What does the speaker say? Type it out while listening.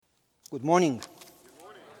Good morning.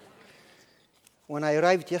 When I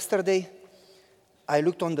arrived yesterday, I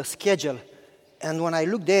looked on the schedule, and when I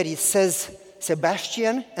looked there, it says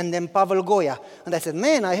Sebastian and then Pavel Goia. And I said,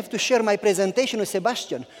 man, I have to share my presentation with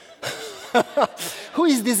Sebastian. Who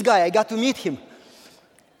is this guy? I got to meet him.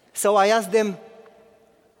 So I asked them,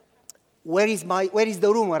 where is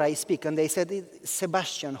the room where I speak? And they said, it's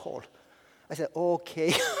Sebastian Hall. I said,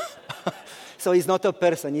 okay. So it's not a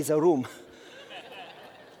person, it's a room.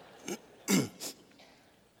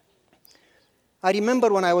 I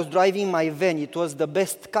remember when I was driving my van, it was the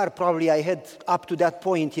best car probably I had up to that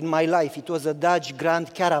point in my life. It was a Dodge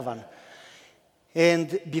Grand Caravan.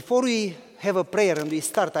 And before we have a prayer and we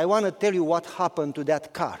start, I want to tell you what happened to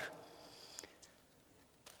that car.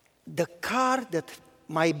 The car that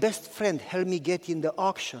my best friend helped me get in the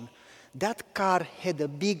auction, that car had a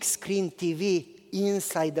big screen TV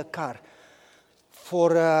inside the car. For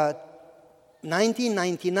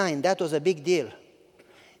 1999, that was a big deal.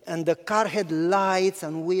 And the car had lights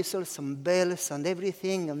and whistles and bells and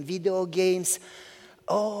everything and video games.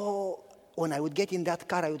 Oh, when I would get in that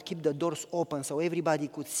car, I would keep the doors open so everybody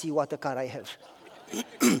could see what a car I have.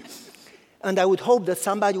 And I would hope that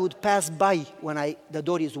somebody would pass by when the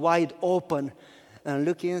door is wide open and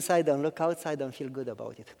look inside and look outside and feel good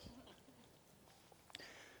about it.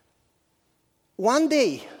 One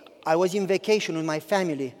day, I was in vacation with my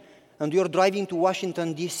family, and we were driving to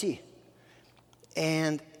Washington, D.C.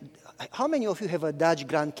 And how many of you have a Dodge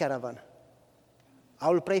Grand Caravan? I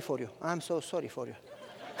will pray for you. I'm so sorry for you.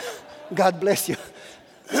 God bless you.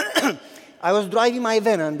 I was driving my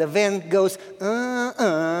van, and the van goes,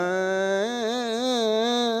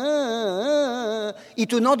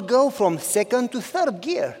 It would not go from second to third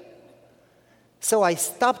gear. So I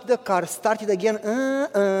stopped the car, started again,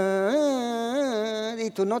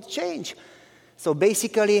 it would not change. So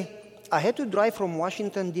basically, I had to drive from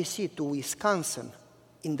Washington, D.C. to Wisconsin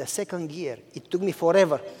in the second gear. It took me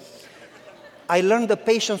forever. I learned the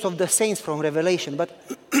patience of the saints from Revelation, but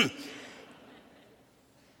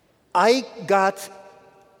I got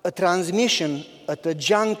a transmission at a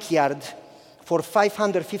junkyard for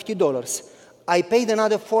 $550. I paid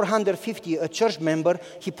another $450, a church member.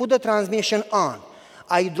 He put the transmission on.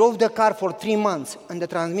 I drove the car for 3 months, and the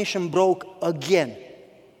transmission broke again.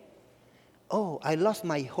 Oh, I lost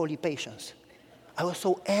my holy patience. I was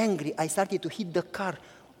so angry, I started to hit the car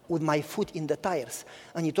with my foot in the tires.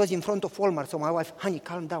 And it was in front of Walmart, so my wife, honey,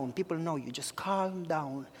 calm down. People know you, just calm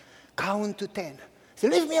down. Count to 10. Say,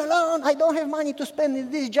 leave me alone, I don't have money to spend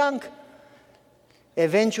in this junk.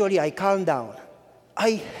 Eventually, I calmed down.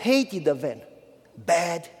 I hated the van.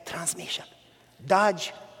 Bad transmission.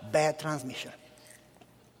 Dodge, bad transmission.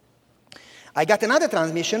 I got another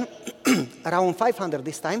transmission, around 500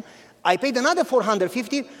 this time. I paid another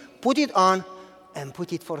 $450, put it on, and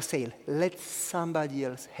put it for sale. Let somebody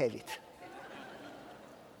else have it.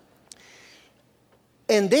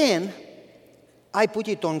 And then, I put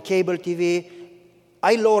it on cable TV.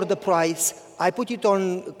 I lowered the price. I put it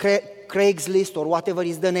on Craigslist or whatever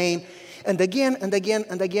is the name. And again, and again,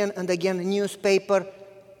 and again, and again, newspaper.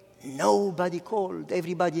 Nobody called.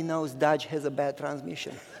 Everybody knows Dodge has a bad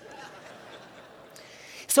transmission.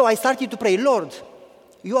 So I started to pray, Lord,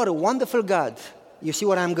 you are a wonderful God. You see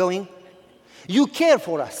where I'm going? You care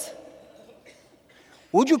for us.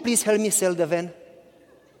 Would you please help me sell the van?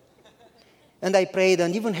 And I prayed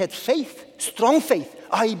and even had faith, strong faith.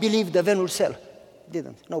 I believe the van will sell.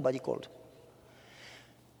 Didn't. Nobody called.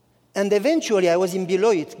 And eventually I was in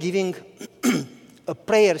Beloit giving a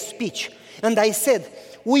prayer speech. And I said,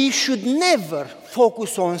 we should never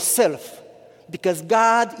focus on self because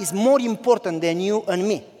God is more important than you and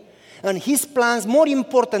me. And His plans more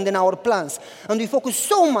important than our plans. And we focus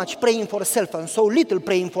so much praying for self and so little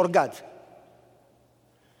praying for God.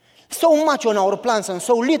 So much on our plans and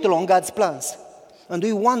so little on God's plans. And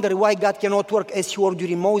we wonder why God cannot work as He worked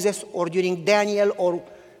during Moses or during Daniel or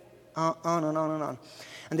on and on and on.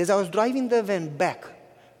 And as I was driving the van back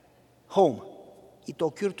home, it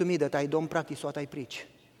occurred to me that I don't practice what I preach.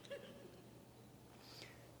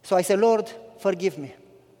 So I said, Lord, forgive me.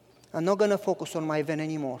 I'm not going to focus on my van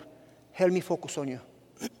anymore. Help me focus on you.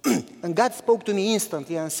 And God spoke to me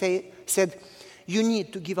instantly and said, you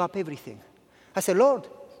need to give up everything. I said, Lord,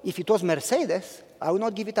 if it was Mercedes, I would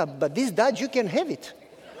not give it up. But this Dodge, you can have it.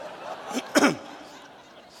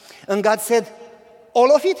 And God said,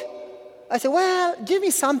 all of it? I said, well, give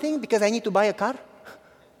me something because I need to buy a car.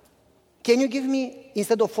 Can you give me,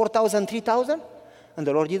 instead of 4,000, 3,000? And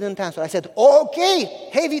the Lord didn't answer. I said, okay,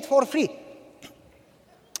 have it for free.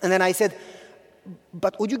 And then I said,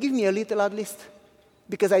 but would you give me a little at least?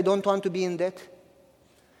 Because I don't want to be in debt.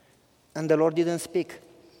 And the Lord didn't speak.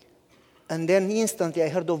 And then instantly I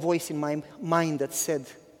heard a voice in my mind that said,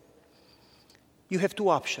 you have two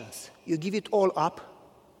options. You give it all up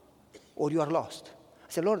or you are lost. I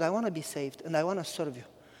said, Lord, I want to be saved and I want to serve you.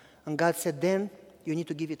 And God said, then you need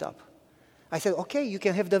to give it up. I said, okay, you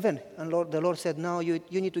can have the van. And the Lord said, no, you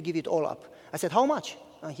need to give it all up. I said, how much?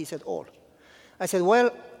 And he said, all. I said, well,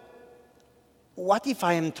 what if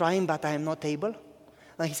I am trying but I am not able?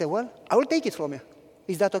 And he said, well, I will take it from you.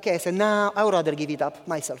 Is that okay? I said, no, I would rather give it up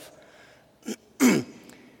myself.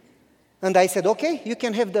 And I said, okay, you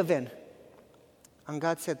can have the van. And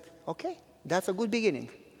God said, okay, that's a good beginning.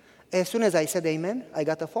 As soon as I said amen, I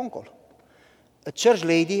got a phone call. A church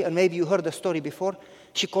lady, and maybe you heard the story before,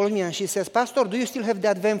 she called me and she says, Pastor, do you still have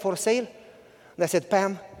that van for sale? And I said,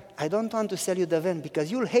 Pam, I don't want to sell you the van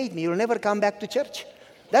because you'll hate me. You'll never come back to church.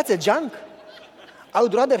 That's a junk. I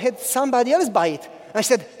would rather have somebody else buy it. And she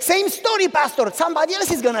said, same story, Pastor. Somebody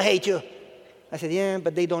else is going to hate you. I said, yeah,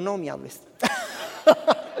 but they don't know me, at least.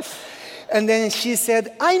 And then she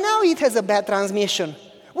said, I know it has a bad transmission.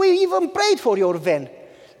 We even prayed for your van.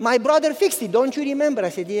 My brother fixed it, don't you remember? I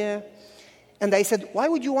said, yeah. And I said, why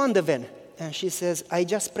would you want the van? And she says, I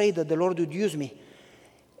just prayed that the Lord would use me.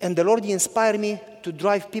 And the Lord inspired me to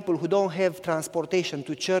drive people who don't have transportation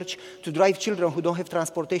to church, to drive children who don't have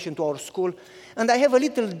transportation to our school. And I have a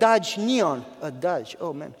little Dodge Neon. A Dodge,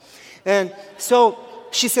 oh man. And so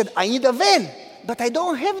she said, I need a van, but I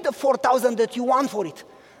don't have the 4,000 that you want for it.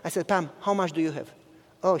 I said, Pam, how much do you have?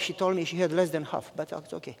 Oh, she told me she had less than half, but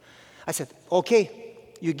it's okay. I said, okay,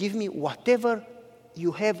 you give me whatever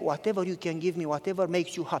you have, whatever you can give me, whatever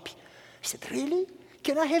makes you happy. She said, really?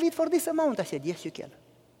 Can I have it for this amount? I said, yes, you can.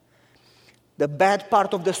 The bad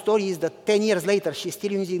part of the story is that 10 years later, she's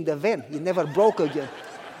still using the van. It never broke again.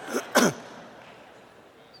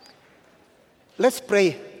 Let's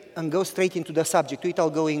pray and go straight into the subject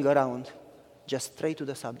without going around. Just straight to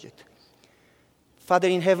the subject. Father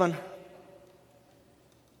in heaven,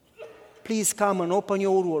 please come and open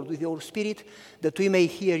your word with your spirit that we may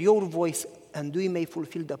hear your voice and we may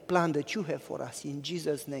fulfill the plan that you have for us. In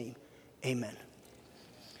Jesus' name, amen.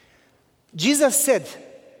 Jesus said,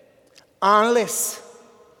 unless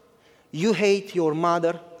you hate your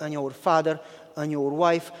mother and your father and your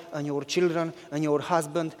wife and your children and your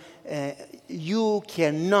husband, you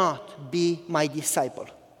cannot be my disciple.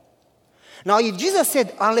 Now, if Jesus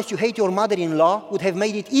said, unless you hate your mother-in-law, would have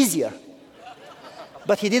made it easier.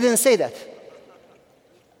 But he didn't say that.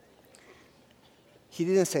 He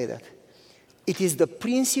didn't say that. It is the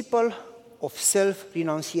principle of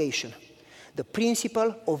self-renunciation, the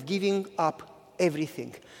principle of giving up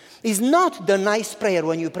everything. It's not the nice prayer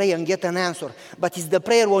when you pray and get an answer, but it's the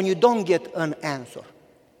prayer when you don't get an answer.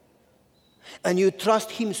 And you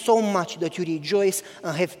trust him so much that you rejoice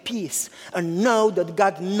and have peace and know that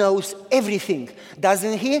God knows everything.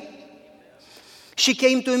 Doesn't he? She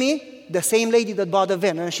came to me, the same lady that bought the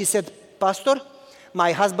van, and she said, Pastor,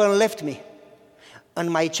 my husband left me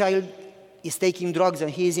and my child is taking drugs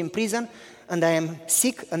and he is in prison and I am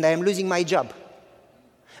sick and I am losing my job.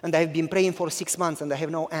 And I've been praying for 6 months and I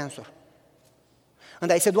have no answer.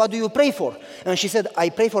 And I said, what do you pray for? And she said, I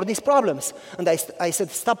pray for these problems. And I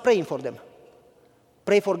said, stop praying for them.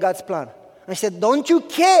 Pray for God's plan. And she said, don't you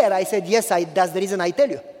care? I said, yes, that's the reason I tell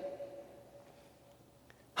you.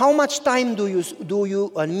 How much time do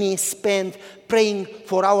you and me spend praying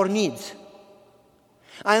for our needs?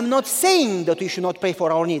 I am not saying that we should not pray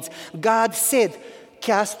for our needs. God said,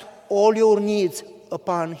 cast all your needs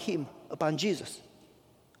upon him, upon Jesus.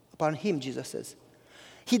 Upon him, Jesus says.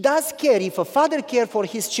 He does care. If a father cares for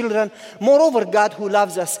his children, moreover, God who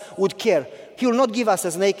loves us would care. He will not give us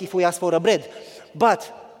a snake if we ask for a bread.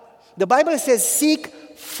 But the Bible says, seek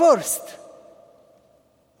first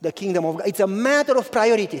the kingdom of God. It's a matter of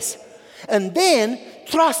priorities. And then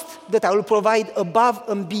trust that I will provide above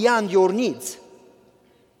and beyond your needs.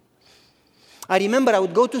 I remember I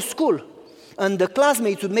would go to school and the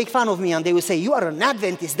classmates would make fun of me and they would say, you are an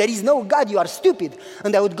Adventist, there is no God, you are stupid.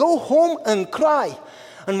 And I would go home and cry.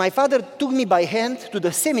 And my father took me by hand to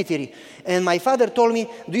the cemetery. And my father told me,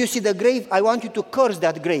 do you see the grave? I want you to curse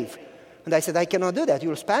that grave. And I said, I cannot do that,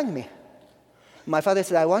 you'll spank me. My father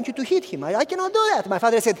said, I want you to hit him. I cannot do that. My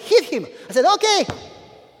father said, hit him. I said, okay.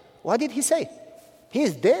 What did he say? He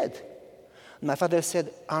is dead. And my father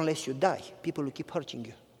said, unless you die, people will keep hurting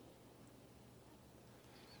you.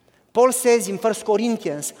 Paul says in 1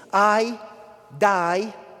 Corinthians, I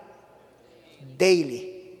die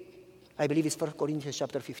daily. I believe it's 1 Corinthians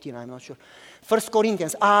chapter 15, I'm not sure. 1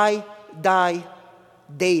 Corinthians, I die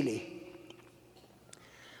daily.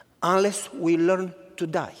 Unless we learn to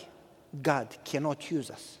die, God cannot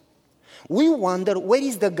use us. We wonder, where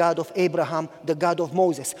is the God of Abraham, the God of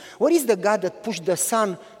Moses? Where is the God that pushed the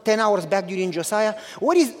sun 10 hours back during Josiah?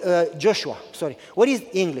 Where is Joshua? Sorry. What is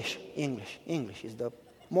English? English is the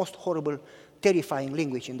most horrible, terrifying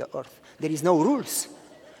language in the earth. There is no rules.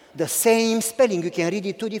 The same spelling, you can read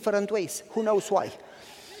it two different ways. Who knows why?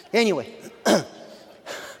 Anyway,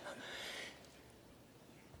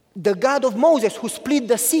 the God of Moses who split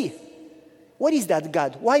the sea. What is that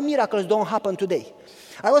God? Why miracles don't happen today?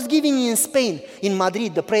 I was giving in Spain, in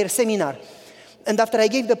Madrid, the prayer seminar. And after I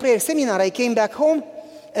gave the prayer seminar, I came back home.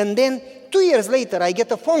 And then 2 years later, I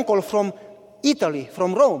get a phone call from Italy,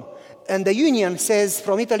 from Rome. And the union says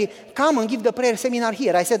from Italy, come and give the prayer seminar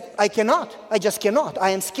here. I said, I cannot. I just cannot. I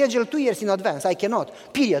am scheduled 2 years in advance. I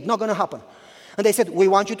cannot. Period. Not going to happen. And they said, we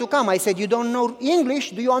want you to come. I said, you don't know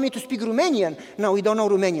English? Do you want me to speak Romanian? No, we don't know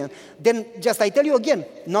Romanian. Then just I tell you again,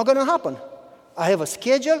 not going to happen. I have a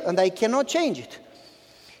schedule and I cannot change it.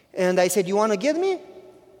 And I said, you want to get me?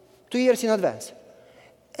 2 years in advance.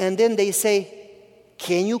 And then they say,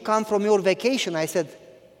 can you come from your vacation? I said,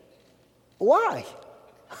 why?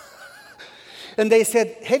 And they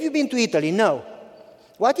said, have you been to Italy? No.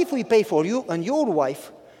 What if we pay for you and your wife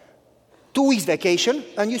 2 weeks vacation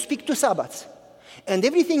and you speak 2 Sabbaths? And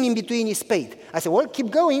everything in between is paid. I said, well, keep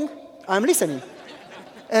going. I'm listening.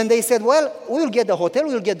 And they said, well, we'll get the hotel,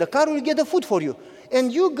 we'll get the car, we'll get the food for you.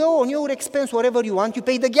 And you go on your expense wherever you want, you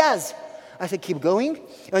pay the gas. I said, keep going.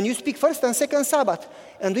 And you speak first and second Sabbath.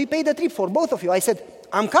 And we pay the trip for both of you. I said,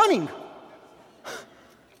 I'm coming.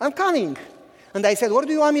 I'm coming. And I said, where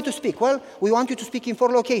do you want me to speak? Well, we want you to speak in 4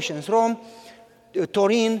 locations. Rome,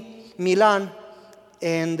 Turin, Milan,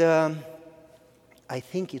 and I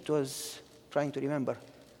think it was, trying to remember,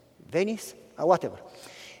 Venice, or whatever.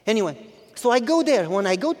 Anyway, so I go there. When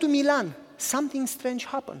I go to Milan, something strange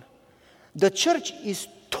happened. The church is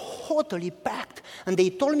totally packed. And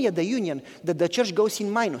they told me at the union that the church goes in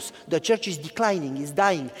minus. The church is declining, is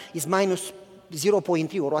dying, is minus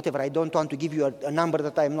 0.3 or whatever. I don't want to give you a number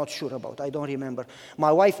that I'm not sure about. I don't remember.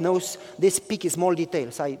 My wife knows this picky small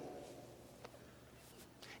details.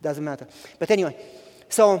 Doesn't matter. But anyway,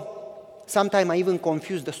 so sometimes I even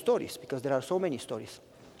confuse the stories because there are so many stories.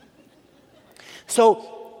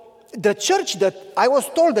 So the church that I was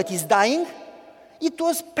told that is dying, it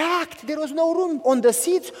was packed. There was no room on the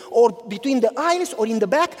seats or between the aisles or in the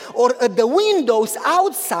back or at the windows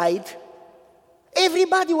outside.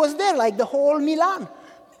 Everybody was there, like the whole Milan.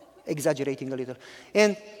 Exaggerating a little.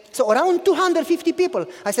 And so around 250 people.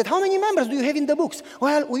 I said, how many members do you have in the books?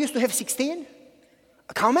 Well, we used to have 16.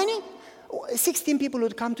 How many? 16 people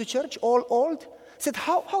would come to church, all old. I said,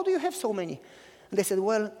 how do you have so many? And they said,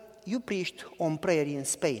 well, you preached on prayer in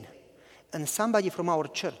Spain. And somebody from our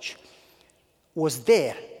church was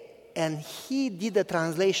there. And he did a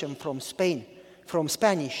translation from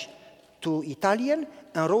Spanish to Italian,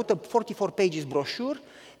 and wrote a 44 pages brochure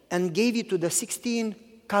and gave it to the 16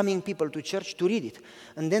 coming people to church to read it.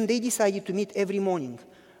 And then they decided to meet every morning.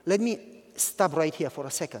 Let me stop right here for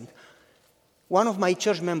a second. One of my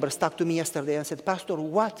church members talked to me yesterday and said, Pastor,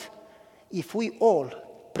 what if we all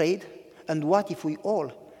prayed, and what if we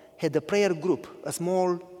all had a prayer group, a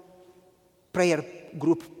small prayer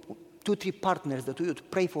group, 2-3 partners that we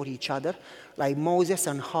would pray for each other, like Moses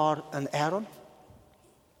and Har and Aaron?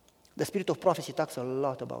 The spirit of prophecy talks a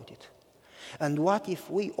lot about it. And what if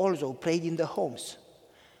we also prayed in the homes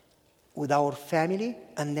with our family,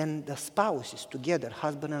 and then the spouses together,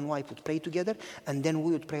 husband and wife would pray together, and then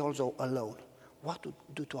we would pray also alone? What would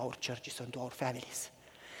do to our churches and to our families?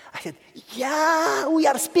 I said, yeah, we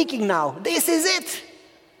are speaking now. This is it.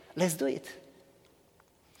 Let's do it.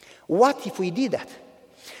 What if we did that?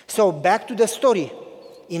 So back to the story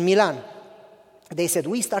in Milan. They said,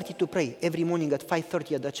 we started to pray every morning at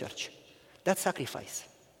 5:30 at the church. That's sacrifice.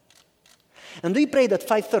 And we prayed at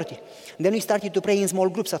 5:30. Then we started to pray in small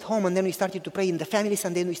groups at home, and then we started to pray in the families,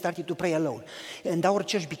 and then we started to pray alone. And our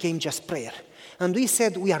church became just prayer. And we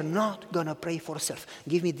said, we are not going to pray for self.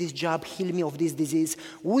 Give me this job, heal me of this disease.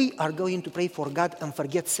 We are going to pray for God and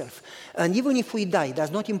forget self. And even if we die,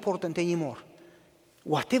 that's not important anymore.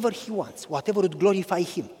 Whatever He wants, whatever would glorify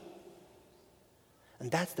Him. And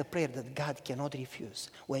that's the prayer that God cannot refuse.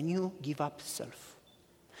 When you give up self.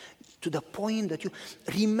 To the point that you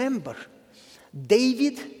remember,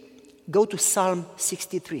 David, go to Psalm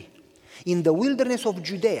 63. In the wilderness of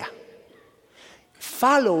Judea,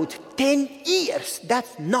 followed 10 years.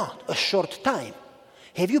 That's not a short time.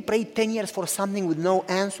 Have you prayed 10 years for something with no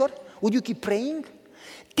answer? Would you keep praying?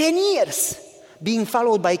 10 years being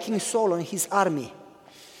followed by King Saul and his army.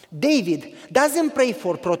 David doesn't pray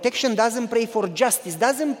for protection, doesn't pray for justice,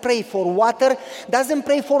 doesn't pray for water, doesn't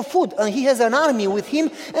pray for food. And he has an army with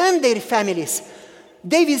him and their families.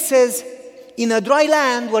 David says, in a dry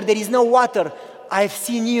land where there is no water, I've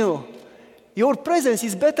seen you. Your presence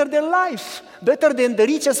is better than life, better than the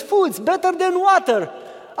richest foods, better than water.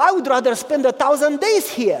 I would rather spend 1,000 days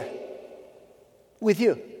here with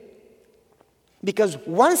you. Because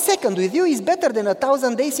 1 second with you is better than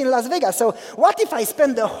 1,000 days in Las Vegas. So what if I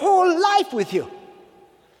spend the whole life with you?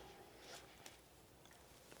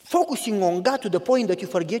 Focusing on God to the point that you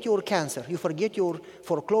forget your cancer, you forget your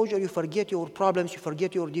foreclosure, you forget your problems, you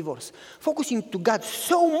forget your divorce. Focusing to God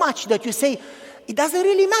so much that you say, it doesn't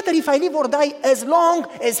really matter if I live or die as long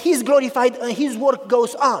as He's glorified and His work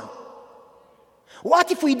goes on.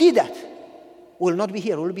 What if we did that? We'll not be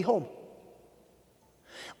here, we'll be home.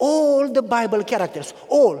 All the Bible characters,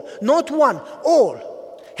 all, not one,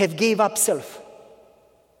 all have gave up self.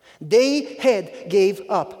 They had gave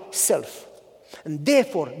up self. And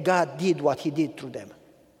therefore, God did what He did through them.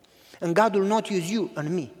 And God will not use you and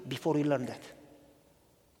me before we learn that.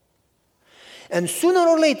 And sooner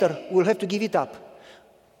or later, we'll have to give it up.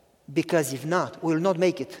 Because if not, we'll not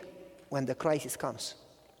make it when the crisis comes.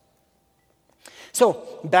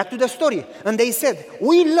 So, back to the story. And they said,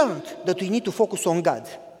 we learned that we need to focus on God.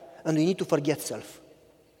 And we need to forget self.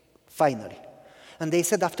 Finally. And they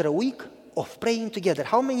said after a week of praying together,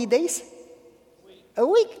 how many days? A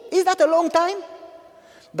week? Is that a long time?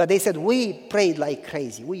 But they said, we prayed like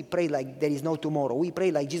crazy. We prayed like there is no tomorrow. We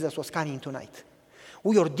prayed like Jesus was coming tonight.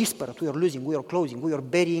 We are desperate. We are losing. We are closing. We are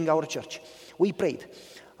burying our church. We prayed.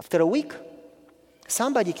 After a week,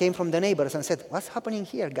 somebody came from the neighbors and said, what's happening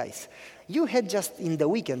here, guys? You had just in the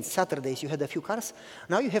weekend, Saturdays, you had a few cars.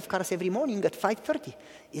 Now you have cars every morning at 5:30.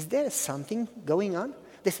 Is there something going on?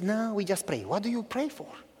 They said, no, we just pray. What do you pray for?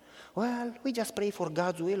 Well, we just pray for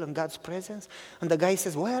God's will and God's presence. And the guy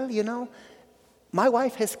says, well, you know, my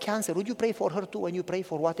wife has cancer. Would you pray for her too when you pray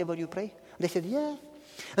for whatever you pray? They said, yeah.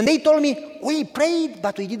 And they told me, we prayed,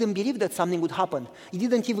 but we didn't believe that something would happen. It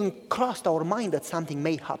didn't even cross our mind that something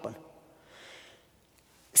may happen.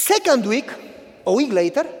 Second week, a week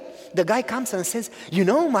later, the guy comes and says, you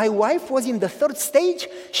know, my wife was in the 3rd stage.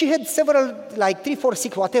 She had several, like 3, 4,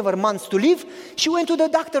 6, whatever months to live. She went to the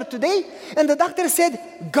doctor today, and the doctor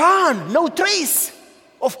said, gone, no trace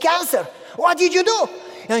of cancer. What did you do?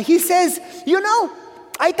 And he says, you know,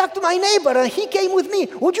 I talked to my neighbor, and he came with me.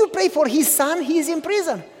 Would you pray for his son? He is in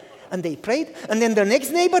prison. And they prayed, and then the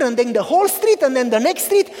next neighbor, and then the whole street, and then the next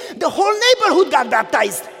street. The whole neighborhood got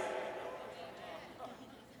baptized.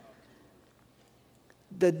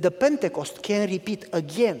 The Pentecost can repeat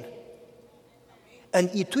again. And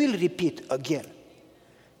it will repeat again.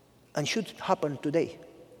 And should happen today.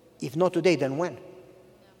 If not today, then when?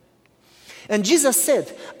 And Jesus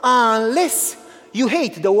said, unless you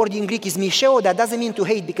hate, the word in Greek is misheo, that doesn't mean to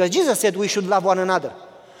hate, because Jesus said we should love one another.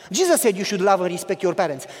 Jesus said you should love and respect your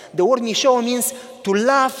parents. The word misheo means to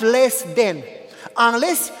love less than.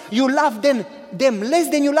 Unless you love them less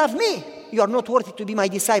than you love me, you are not worthy to be my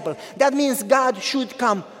disciple. That means God should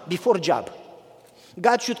come before job.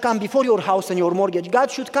 God should come before your house and your mortgage. God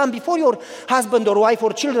should come before your husband or wife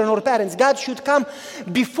or children or parents. God should come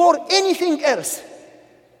before anything else.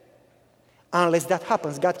 Unless that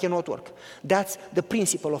happens, God cannot work. That's the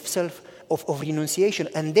principle of of renunciation.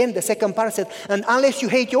 And then the second part said, and unless you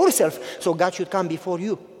hate yourself, so God should come before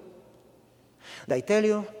you. And I tell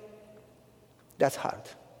you, that's hard.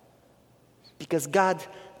 Because God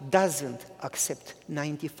doesn't accept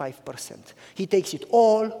 95%. He takes it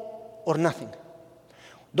all or nothing.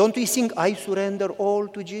 Don't we sing, I surrender all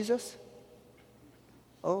to Jesus?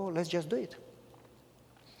 Oh, let's just do it.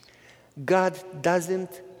 God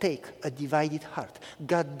doesn't take a divided heart.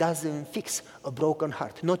 God doesn't fix a broken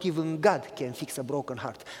heart. Not even God can fix a broken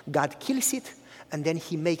heart. God kills it and then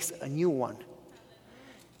He makes a new one.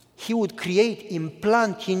 He would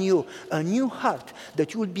implant in you a new heart,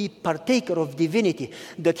 that you will be partaker of divinity,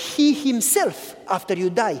 that He Himself, after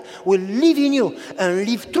you die, will live in you and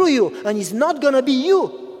live through you, and it's not going to be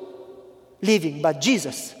you living, but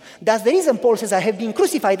Jesus. That's the reason Paul says, I have been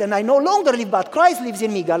crucified and I no longer live, but Christ lives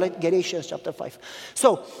in me, Galatians chapter 5.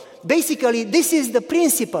 So, basically, this is the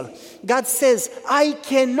principle. God says, I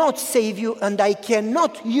cannot save you and I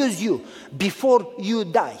cannot use you before you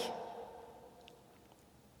die.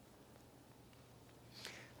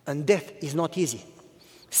 And death is not easy.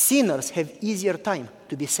 Sinners have easier time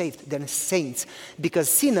to be saved than saints, because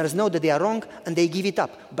sinners know that they are wrong and they give it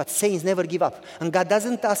up, but saints never give up. And God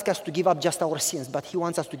doesn't ask us to give up just our sins, but He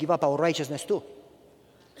wants us to give up our righteousness too.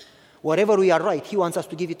 Wherever we are right, He wants us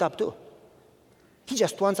to give it up too. He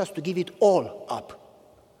just wants us to give it all up.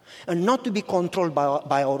 And not to be controlled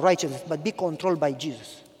by our righteousness, but be controlled by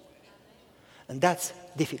Jesus. And that's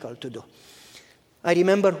difficult to do. I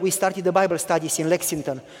remember we started the Bible studies in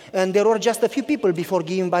Lexington, and there were just a few people before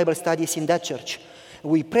giving Bible studies in that church.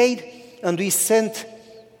 We prayed, and we sent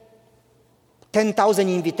 10,000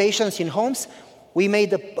 invitations in homes. We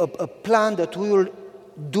made a plan that we will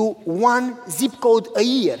do 1 zip code a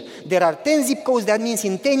year. There are 10 zip codes. That means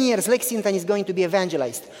in 10 years, Lexington is going to be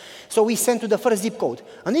evangelized. So we sent to the first zip code.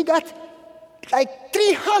 And we got like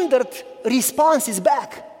 300 responses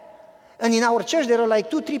back. And in our church, there are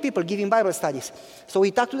like 2-3 people giving Bible studies. So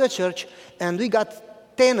we talked to the church, and we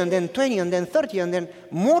got 10, and then 20, and then 30, and then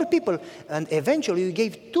more people. And eventually,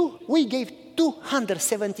 we gave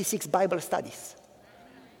 276 Bible studies.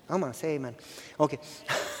 Come on, say amen. Okay.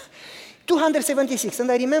 276.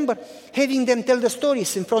 And I remember having them tell the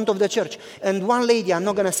stories in front of the church. And one lady, I'm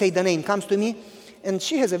not going to say the name, comes to me, and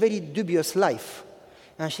she has a very dubious life.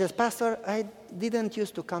 And she says, Pastor, I didn't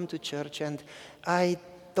used to come to church, and I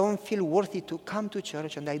don't feel worthy to come to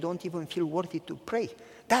church, and I don't even feel worthy to pray.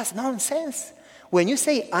 That's nonsense. When you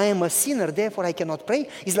say, I am a sinner, therefore I cannot pray,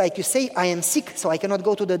 it's like you say, I am sick, so I cannot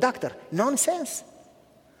go to the doctor. Nonsense.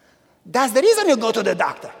 That's the reason you go to the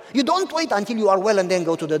doctor. You don't wait until you are well and then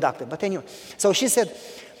go to the doctor. But anyway, so she said,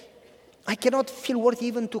 I cannot feel worthy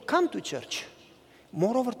even to come to church.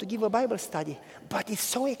 Moreover, to give a Bible study. But it's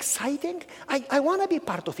so exciting. I want to be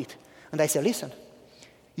part of it. And I said, listen,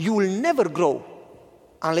 you will never grow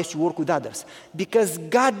unless you work with others. Because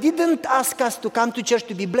God didn't ask us to come to church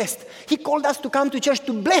to be blessed. He called us to come to church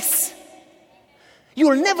to bless. You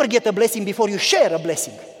will never get a blessing before you share a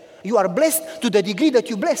blessing. You are blessed to the degree that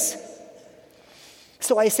you bless.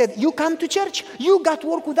 So I said, you come to church, you got to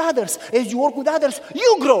work with others. As you work with others,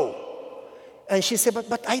 you grow. And she said,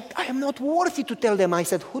 but I am not worthy to tell them. I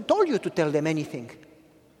said, who told you to tell them anything?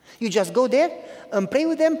 You just go there and pray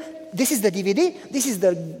with them. This is the DVD, this is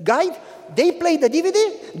the guide. They play the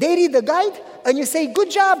DVD, they read the guide, and you say, good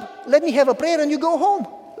job, let me have a prayer, and you go home.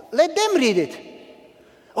 Let them read it.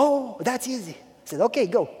 Oh, that's easy. I said, okay,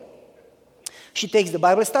 go. She takes the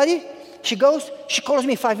Bible study, she goes, she calls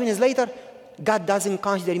me 5 minutes later. God doesn't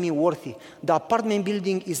consider me worthy. The apartment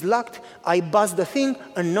building is locked. I buzzed the thing,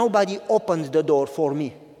 and nobody opened the door for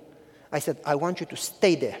me. I said, I want you to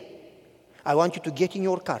stay there. I want you to get in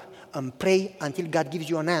your car and pray until God gives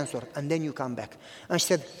you an answer, and then you come back. And she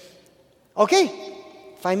said, okay.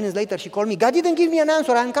 5 minutes later, she called me. God didn't give me an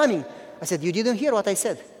answer. I'm coming. I said, you didn't hear what I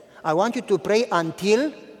said. I want you to pray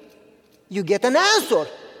until you get an answer.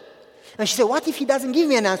 And she said, what if he doesn't give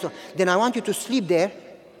me an answer? Then I want you to sleep there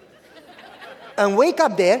and wake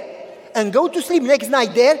up there and go to sleep next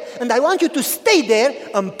night there, and I want you to stay there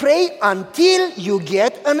and pray until you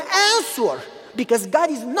get an answer. Because God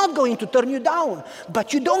is not going to turn you down,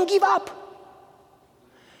 but you don't give up.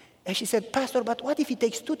 And she said, Pastor, but what if it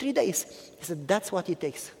takes 2-3 days? I said, that's what it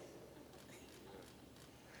takes.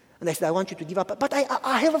 And I said, I want you to give up. But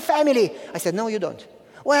I have a family. I said, no, you don't.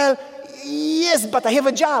 Well, yes, but I have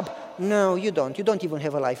a job. No, you don't. You don't even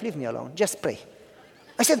have a life. Leave me alone. Just pray.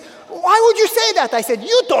 I said, why would you say that? I said,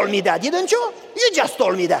 you told me that, didn't you? You just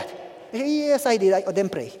told me that. I said, yes, I did. Then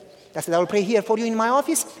pray. I said, I will pray here for you in my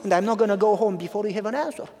office, and I'm not going to go home before you have an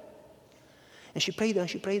answer. And she prayed, and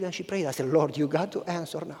she prayed, and she prayed. I said, Lord, you got to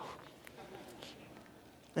answer now.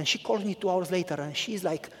 And she called me 2 hours later, and she's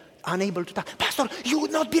like unable to talk. Pastor, you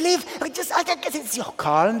would not believe. I said,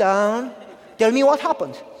 calm down. Tell me what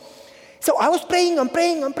happened. So I was praying and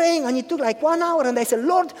praying and praying, and it took like 1 hour, and I said,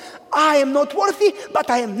 Lord, I am not worthy, but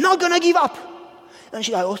I am not going to give up. And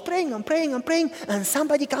I was praying and praying and praying, and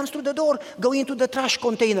somebody comes through the door, going into the trash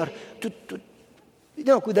container,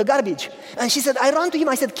 with the garbage. And she said, I ran to him,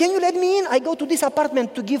 I said, can you let me in? I go to this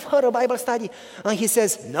apartment to give her a Bible study. And he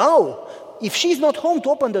says, no, if she's not home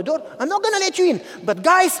to open the door, I'm not going to let you in. But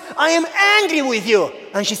guys, I am angry with you.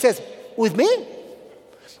 And she says, with me?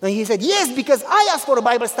 And he said, yes, because I asked for a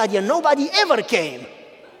Bible study and nobody ever came.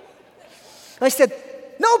 I said,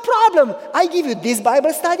 no problem. I give you this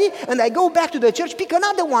Bible study and I go back to the church, pick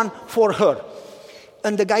another one for her.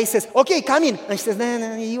 And the guy says, okay, come in. And she says,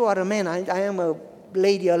 no, you are a man. I am a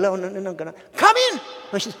lady alone. I'm not going to. Come in.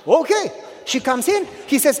 And she says, okay. She comes in.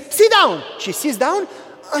 He says, sit down. She sits down.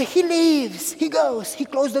 And he leaves. He goes. He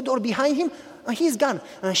closed the door behind him and he's gone.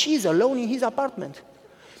 And she's alone in his apartment.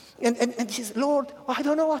 And she says, Lord, I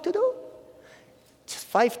don't know what to do.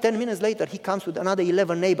 Just 5-10 minutes later, he comes with another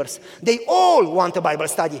 11 neighbors. They all want a Bible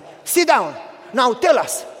study. Sit down. Now tell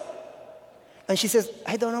us. And she says,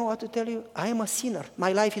 I don't know what to tell you. I am a sinner.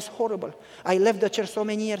 My life is horrible. I left the church so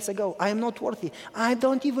many years ago. I am not worthy. I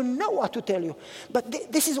don't even know what to tell you. But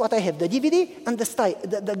this is what I have, the DVD and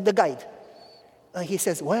the guide. And he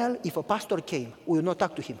says, well, if a pastor came, we will not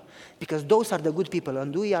talk to him, because those are the good people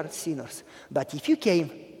and we are sinners. But if you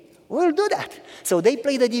came, we'll do that. So they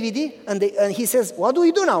play the DVD, and he says, what do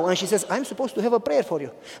we do now? And she says, I'm supposed to have a prayer for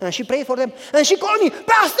you. And she prayed for them, and she called me,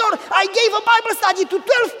 Pastor, I gave a Bible study to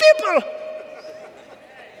 12 people.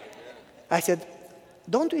 I said,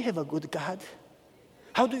 don't we have a good God?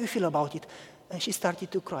 How do you feel about it? And she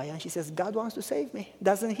started to cry, and she says, God wants to save me,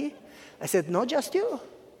 doesn't he? I said, not just you.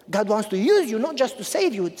 God wants to use you, not just to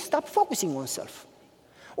save you. Stop focusing on self.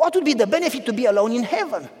 What would be the benefit to be alone in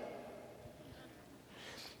heaven?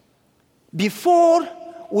 Before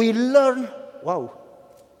we learn, wow,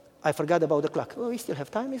 I forgot about the clock. Oh, we still have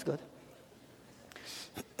time, it's good.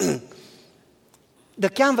 The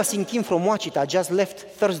canvassing team from Ouachita just left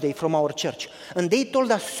Thursday from our church. And they told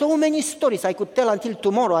us so many stories I could tell until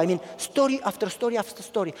tomorrow. I mean, story after story after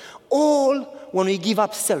story. All when we give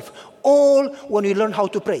up self. All when we learn how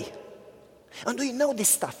to pray. And we know this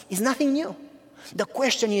stuff. It's nothing new. The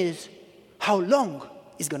question is, how long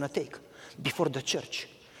is going to take before the church?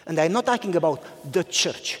 And I'm not talking about the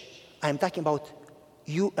church. I'm talking about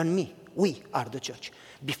you and me. We are the church.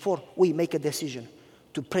 Before we make a decision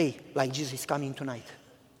to pray like Jesus is coming tonight.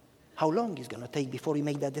 How long is going to take before we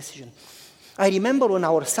make that decision? I remember when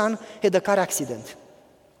our son had a car accident.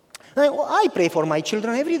 I pray for my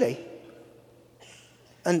children every day.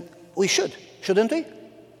 And we should, shouldn't we?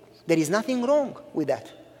 There is nothing wrong with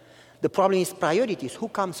that. The problem is priorities. Who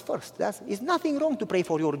comes first? There's nothing wrong to pray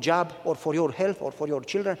for your job or for your health or for your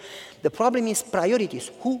children. The problem is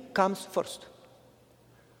priorities. Who comes first?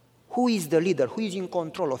 Who is the leader? Who is in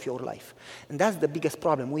control of your life? And that's the biggest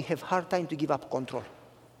problem. We have hard time to give up control.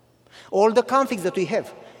 All the conflicts that we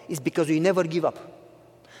have is because we never give up.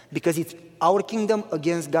 Because it's our kingdom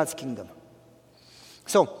against God's kingdom.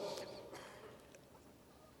 So,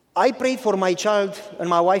 I prayed for my child and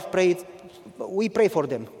my wife prayed. We pray for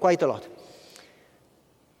them quite a lot.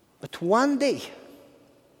 But one day,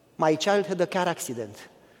 my child had a car accident.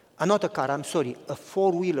 Not a car, I'm sorry, a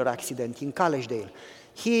four-wheeler accident in Collegedale.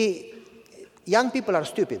 Young people are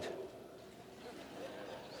stupid.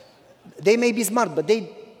 They may be smart, but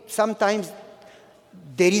sometimes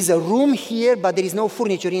there is a room here, but there is no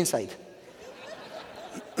furniture inside.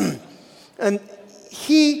 And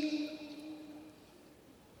he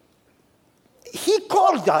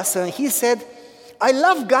called us and he said, I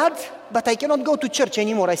love God, but I cannot go to church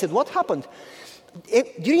anymore. I said, what happened?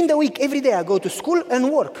 During the week, every day I go to school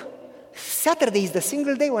and work. Saturday is the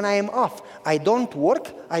single day when I am off. I don't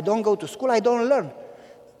work, I don't go to school, I don't learn.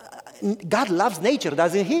 God loves nature,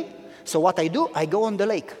 doesn't he? So what I do, I go on the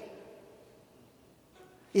lake.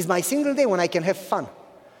 It's my single day when I can have fun.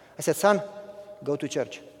 I said, son, go to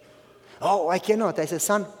church. Oh, I cannot. I said,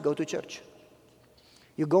 son, go to church.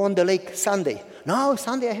 You go on the lake Sunday. No,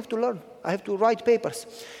 Sunday I have to learn. I have to write papers.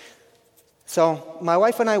 So my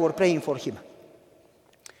wife and I were praying for him.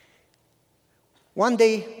 One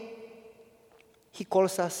day, he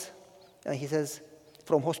calls us and he says,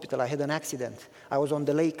 from hospital, I had an accident. I was on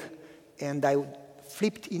the lake and I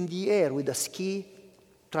flipped in the air with a ski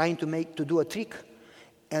trying to do a trick.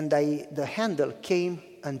 And the handle came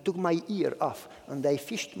and took my ear off and I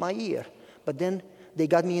fished my ear. But then they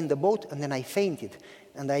got me in the boat and then I fainted.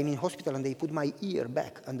 And I'm in hospital and they put my ear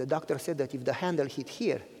back. And the doctor said that if the handle hit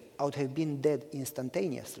here, I would have been dead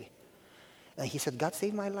instantaneously. And he said, God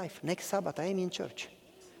saved my life. Next Sabbath, I am in church.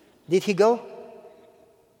 Did he go?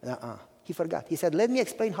 He forgot. He said, let me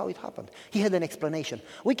explain how it happened. He had an explanation.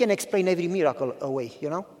 We can explain every miracle away, you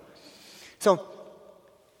know? So,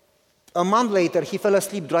 a month later, he fell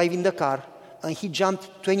asleep driving the car, and he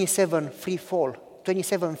jumped 27 feet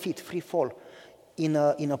free fall in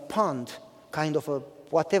a pond, kind of a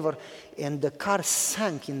whatever, and the car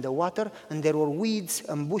sank in the water, and there were weeds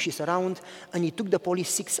and bushes around, and it took the police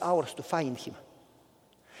 6 hours to find him.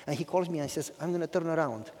 And he calls me and says, I'm going to turn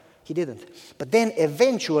around. He didn't. But then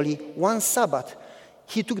eventually, one Sabbath,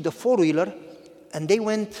 he took the four-wheeler and they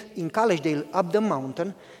went in Collegedale up the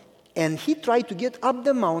mountain, and he tried to get up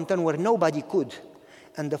the mountain where nobody could.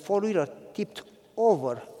 And the four-wheeler tipped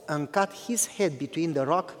over and cut his head between the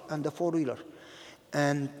rock and the four-wheeler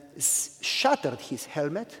and shattered his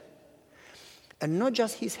helmet. And not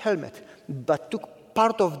just his helmet, but took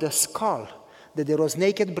part of the skull, that there was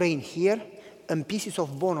naked brain here, and pieces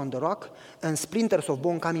of bone on the rock, and splinters of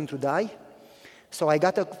bone coming to the eye. So I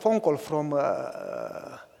got a phone call from,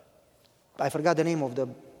 I forgot the name of the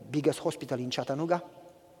biggest hospital in Chattanooga.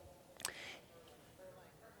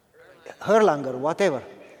 Erlanger, whatever.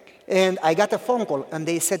 And I got a phone call, and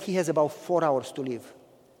they said he has about 4 hours to live.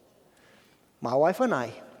 My wife and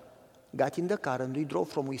I got in the car, and we drove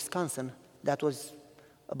from Wisconsin. That was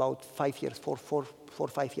about 5 years,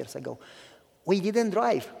 5 years ago. We didn't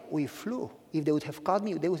drive, we flew. If they would have caught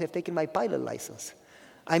me, they would have taken my pilot license.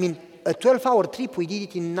 I mean, a 12-hour trip, we did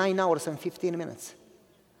it in 9 hours and 15 minutes.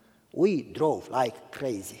 We drove like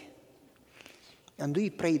crazy. And we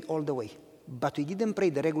prayed all the way. But we didn't pray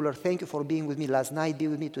the regular, thank you for being with me last night, be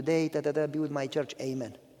with me today, be with my church,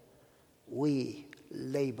 amen. We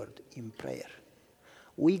labored in prayer.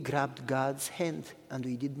 We grabbed God's hand and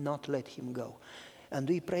we did not let him go. And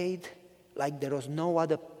we prayed like there was no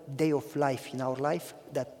other day of life in our life,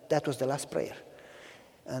 that was the last prayer.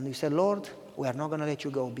 And we said, Lord, we are not going to let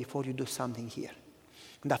you go before you do something here.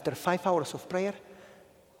 And after 5 hours of prayer,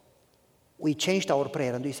 we changed our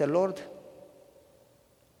prayer and we said, Lord,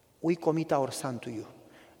 we commit our son to you.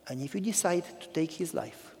 And if you decide to take his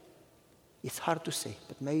life, it's hard to say,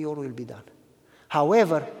 but may your will be done.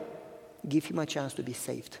 However, give him a chance to be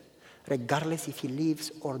saved. Regardless if he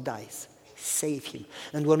lives or dies, save him.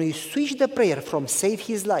 And when we switch the prayer from save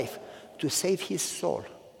his life to save his soul,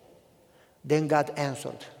 then God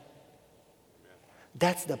answered.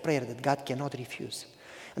 That's the prayer that God cannot refuse.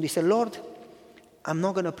 And we said, Lord, I'm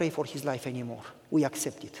not going to pray for his life anymore. We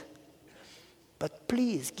accept it. But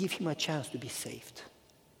please give him a chance to be saved.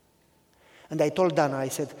 And I told Dana, I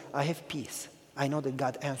said, I have peace. I know that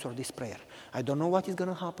God answered this prayer. I don't know what is going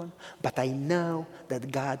to happen, but I know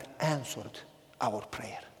that God answered our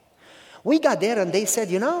prayer. We got there and they said,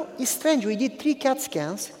 it's strange. We did 3 CAT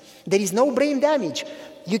scans. There is no brain damage.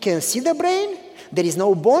 You can see the brain. There is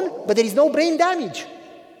no bone, but there is no brain damage.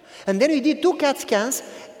 And then we did 2 CAT scans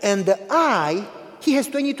and the eye, he has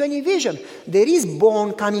 20/20 vision. There is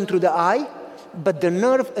bone coming through the eye, but the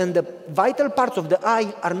nerve and the vital parts of the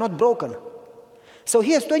eye are not broken. So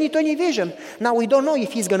he has 20/20 vision. Now we don't know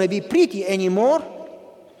if he's going to be pretty anymore.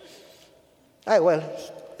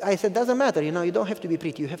 I said, doesn't matter, you don't have to be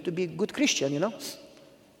pretty. You have to be a good Christian,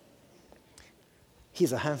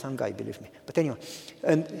 He's a handsome guy, believe me. But anyway,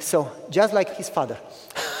 and so just like his father.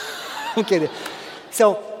 Okay.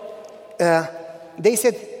 So they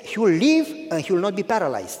said he will live and he will not be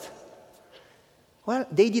paralyzed. Well,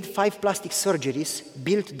 they did 5 plastic surgeries,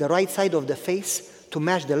 built the right side of the face to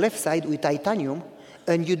match the left side with titanium,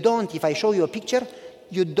 and if I show you a picture,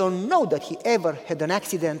 you don't know that he ever had an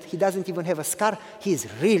accident. He doesn't even have a scar. He's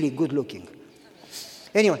really good looking.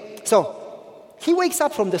 Anyway, so he wakes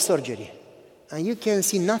up from the surgery, and you can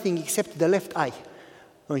see nothing except the left eye.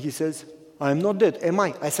 And he says, I'm not dead, am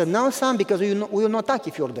I? I said, no, son, because we will not attack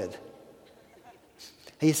if you're dead.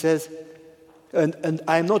 He says, and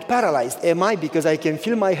I'm not paralyzed, am I? Because I can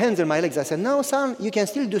feel my hands and my legs. I said, no, son, you can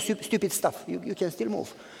still do stupid stuff. You can still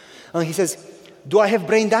move. And he says, do I have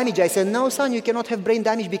brain damage? I said, no, son, you cannot have brain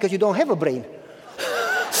damage because you don't have a brain.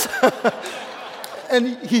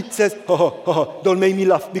 And he says, don't make me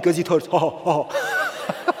laugh because it hurts.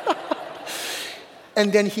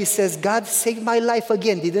 And then he says, God saved my life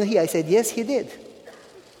again, didn't he? I said, yes, he did.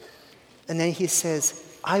 And then he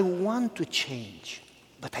says, I want to change,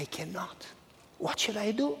 but I cannot. What should I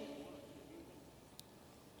do?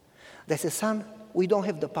 I said, son, we don't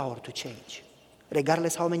have the power to change,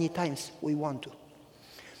 regardless how many times we want to.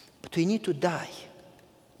 But we need to die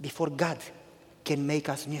before God can make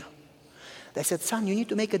us new. I said, son, you need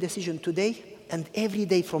to make a decision today and every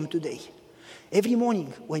day from today. Every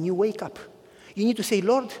morning when you wake up, you need to say,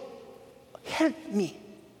 Lord, help me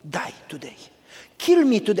die today. Kill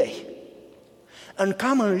me today. And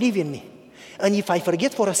come and live in me. And if I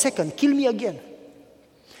forget for a second, kill me again.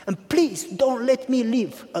 And please don't let me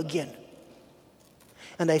live again.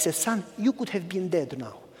 And I said, son, you could have been dead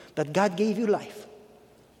now, but God gave you life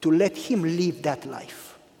to let him live that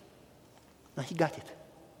life. And he got it.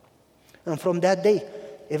 And from that day,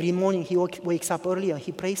 every morning he wakes up early and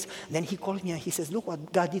he prays. Then he calls me and he says, look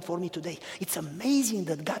what God did for me today. It's amazing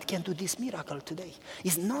that God can do this miracle today.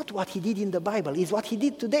 It's not what he did in the Bible. It's what he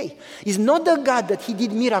did today. It's not the God that he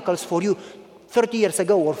did miracles for you 30 years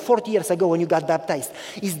ago or 40 years ago when you got baptized.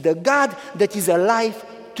 It's the God that is alive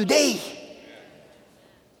today.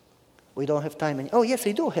 We don't have time. Oh, yes,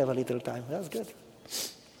 we do have a little time. That's good.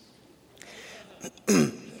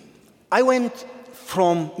 I went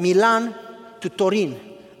from Milan to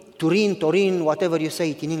Turin, whatever you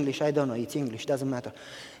say it in English. I don't know. It's English. Doesn't matter.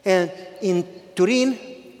 And in Turin,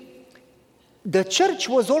 the church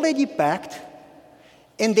was already packed,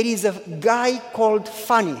 and there is a guy called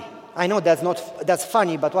Fanny. I know that's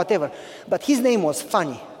funny, but whatever. But his name was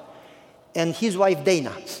Fanny, and his wife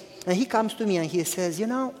Dana. And he comes to me and he says,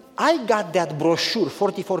 I got that brochure,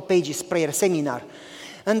 44 pages prayer seminar,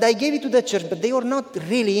 and I gave it to the church, but they were not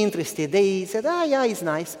really interested. They said, yeah, it's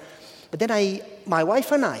nice. But then my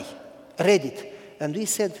wife and I read it, and we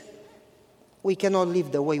said, We cannot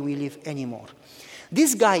live the way we live anymore.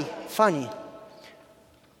 This guy, Fanny,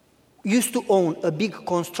 used to own a big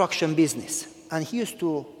construction business, and he used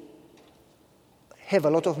to have a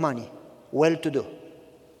lot of money, well-to-do,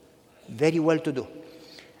 very well-to-do.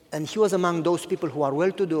 And he was among those people who are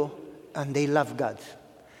well-to-do, and they love God.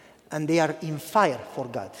 And they are in fire for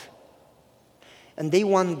God. And they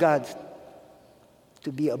want God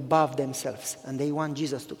to be above themselves, and they want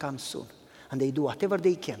Jesus to come soon. And they do whatever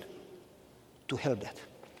they can to help that.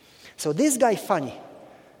 So this guy, Fanny,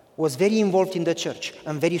 was very involved in the church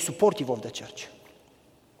and very supportive of the church.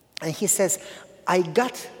 And he says, I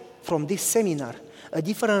got from this seminar a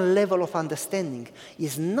different level of understanding.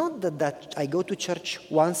 It's not that I go to church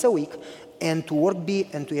once a week and to work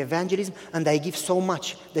and to evangelism, and I give so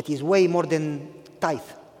much that is way more than tithe.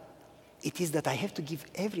 It is that I have to give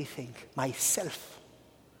everything, myself.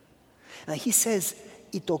 And he says,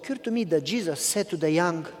 it occurred to me that Jesus said to the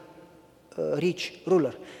young rich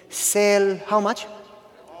ruler, sell how much?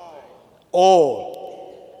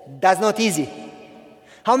 All. That's not easy.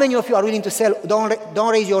 How many of you are willing to sell?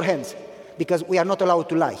 Don't raise your hands, because we are not allowed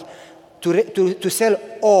to lie. To sell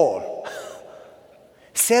all.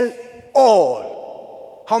 Sell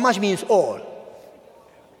all. How much means all?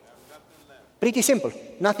 Pretty simple.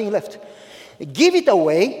 Nothing left. Give it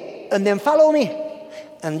away and then follow me,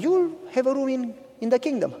 and you'll have a room in the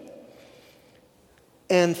kingdom.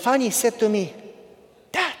 And Fanny said to me,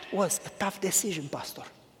 that was a tough decision, Pastor.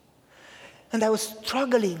 And I was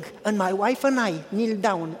struggling, and my wife and I kneeled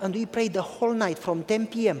down, and we prayed the whole night from 10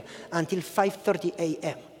 p.m. until 5:30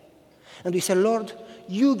 a.m. And we said, Lord,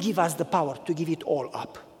 you give us the power to give it all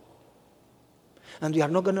up. And we are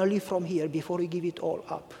not going to leave from here before we give it all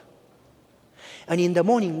up. And in the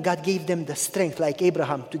morning, God gave them the strength, like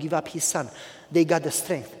Abraham, to give up his son. They got the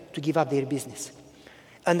strength to give up their business.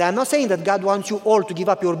 And I'm not saying that God wants you all to give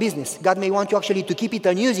up your business. God may want you actually to keep it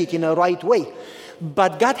and use it in a right way.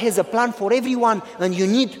 But God has a plan for everyone, and you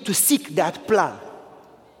need to seek that plan.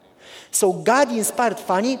 So God inspired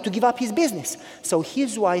Fanny to give up his business. So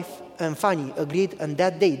his wife and Fanny agreed, and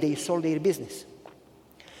that day they sold their business.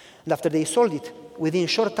 And after they sold it, within a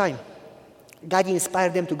short time, God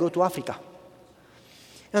inspired them to go to Africa.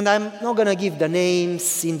 And I'm not going to give the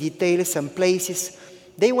names in details and places.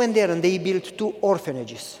 They went there and they built 2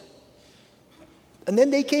 orphanages. And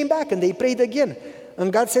then they came back and they prayed again.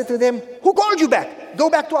 And God said to them, who called you back? Go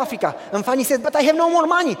back to Africa. And Fanny said, but I have no more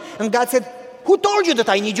money. And God said, who told you that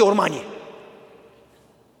I need your money?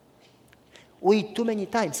 We too many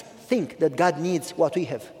times think that God needs what we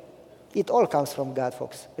have. It all comes from God,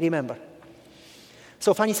 folks. Remember.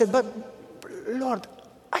 So Fanny said, but Lord,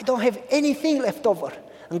 I don't have anything left over.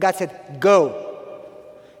 And God said, go.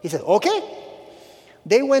 He said, okay.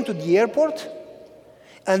 They went to the airport,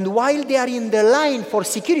 and while they are in the line for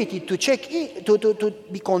security to check in, to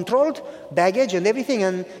be controlled, baggage and everything,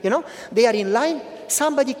 and they are in line,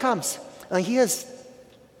 somebody comes, and he has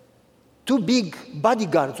 2 big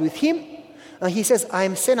bodyguards with him, and he says, I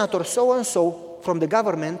am Senator so-and-so from the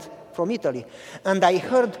government from Italy, and I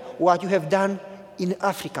heard what you have done in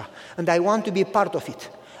Africa, and I want to be part of it.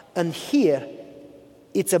 And here,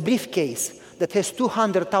 it's a briefcase that has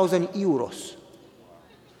 200,000 euros.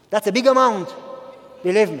 That's a big amount,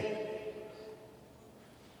 believe me.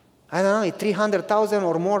 I don't know, 300,000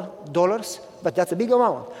 or more dollars, but that's a big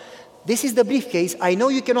amount. This is the briefcase. I know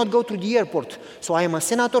you cannot go to the airport, so I am a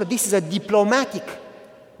senator. This is a diplomatic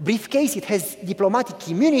briefcase. It has diplomatic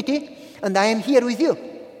immunity, and I am here with you.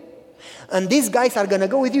 And these guys are going to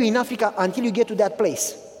go with you in Africa until you get to that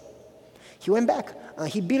place. He went back, and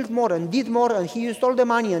he built more and did more, and he used all the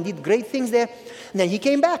money and did great things there. And then he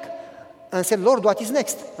came back and said, Lord, what is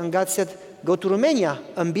next? And God said, go to Romania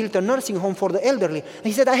and build a nursing home for the elderly. And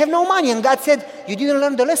he said, I have no money. And God said, you didn't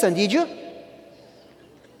learn the lesson, did you?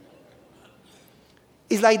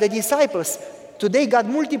 It's like the disciples. Today God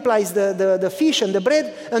multiplies the fish and the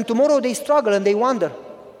bread, and tomorrow they struggle and they wonder.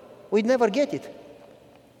 We'd never get it.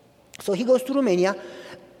 So he goes to Romania,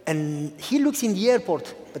 and he looks in the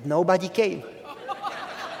airport, but nobody came.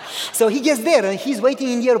 So he gets there, and he's waiting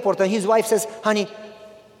in the airport, and his wife says, honey,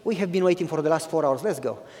 we have been waiting for the last 4 hours, let's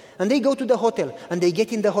go. And they go to the hotel, and they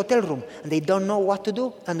get in the hotel room, and they don't know what to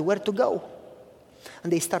do and where to go.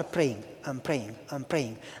 And they start praying and praying and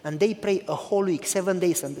praying. And they pray a whole week, 7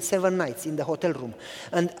 days and 7 nights in the hotel room.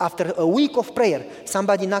 And after a week of prayer,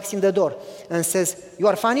 somebody knocks in the door and says, you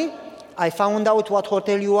are Fanny? I found out what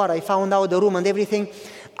hotel you are. I found out the room and everything.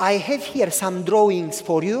 I have here some drawings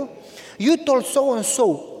for you. You told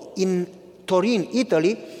so-and-so in Turin,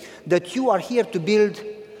 Italy, that you are here to build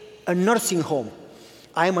a nursing home.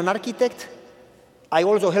 I am an architect. I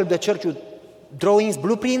also help the church with drawings,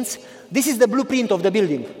 blueprints. This is the blueprint of the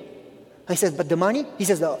building. I said, but the money? He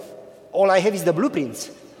says, all I have is the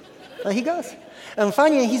blueprints. And he goes. And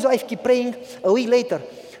Fanny and his wife keep praying. A week later,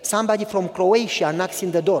 somebody from Croatia knocks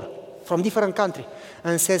in the door, from different country,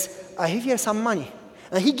 and says, I have here some money.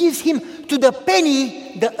 And he gives him to the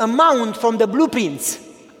penny the amount from the blueprints.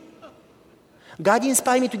 God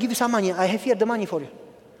inspired me to give you some money. I have here the money for you.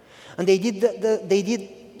 And they did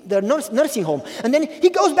the nursing home. And then he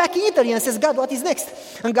goes back in Italy and says, God, what is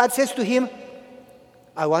next? And God says to him,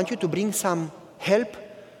 I want you to bring some help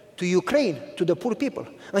to Ukraine, to the poor people.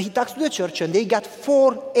 And he talks to the church, and they got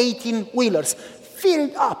 4 18-wheelers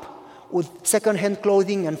filled up with second-hand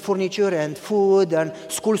clothing and furniture and food and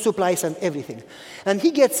school supplies and everything. And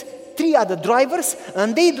he gets 3 other drivers,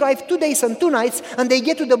 and they drive 2 days and 2 nights, and they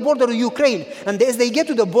get to the border of Ukraine. And as they get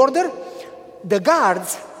to the border, the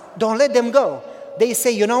guards don't let them go. They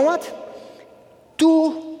say, you know what?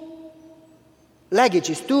 2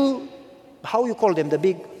 luggages, 2, how you call them, the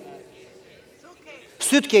big?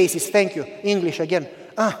 Suitcases, thank you. English again.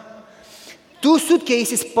 2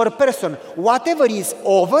 suitcases per person. Whatever is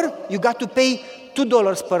over, you got to pay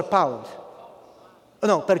 $2 per pound.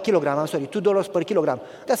 No, per kilogram, I'm sorry, $2 per kilogram.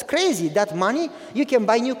 That's crazy. That money, you can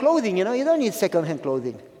buy new clothing, you don't need second-hand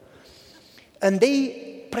clothing. And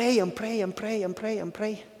they pray and pray and pray and pray and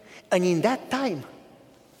pray. And in that time,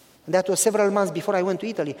 that was several months before I went to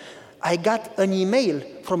Italy, I got an email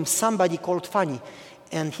from somebody called Fanny.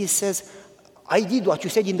 And he says, I did what you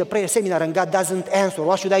said in the prayer seminar and God doesn't answer.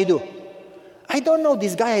 What should I do? I don't know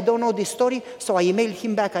this guy. I don't know this story. So I emailed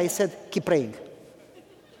him back. I said, keep praying.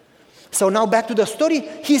 So now back to the story.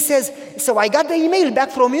 He says, so I got the email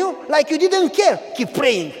back from you like you didn't care. Keep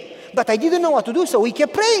praying. But I didn't know what to do, so we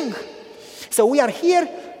kept praying. So we are here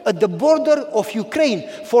at the border of Ukraine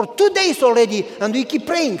for 2 days already, and we keep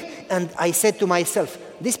praying. And I said to myself,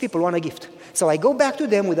 these people want a gift. So I go back to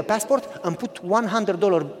them with a passport and put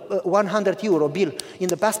 $100 euro bill in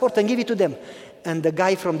the passport and give it to them. And the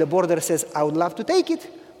guy from the border says, I would love to take it,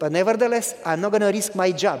 but nevertheless, I'm not going to risk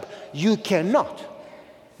my job. You cannot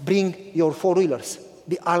bring your 4-wheelers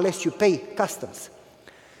unless you pay customs.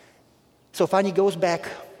 So Fanny goes back,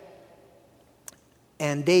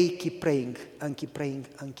 and they keep praying and keep praying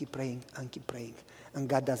and keep praying and keep praying, and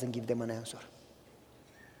God doesn't give them an answer.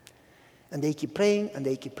 And they keep praying, and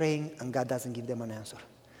they keep praying, and God doesn't give them an answer.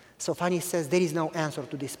 So Fanny says, there is no answer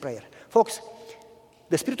to this prayer. Folks,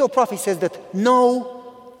 the spirit of prophecy says that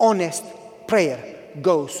no honest prayer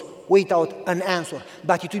goes without an answer.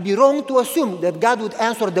 But it would be wrong to assume that God would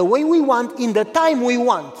answer the way we want, in the time we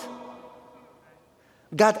want.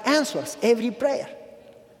 God answers every prayer.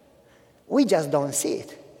 We just don't see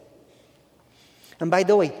it. And by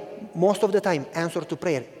the way, most of the time, answer to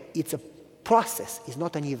prayer, it's a process, it's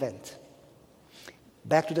not an event.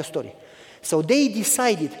 Back to the story. So they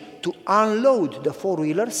decided to unload the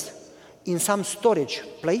 4-wheelers in some storage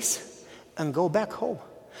place and go back home.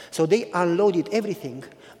 So they unloaded everything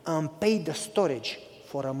and paid the storage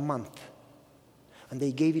for a month. And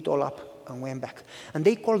they gave it all up and went back. And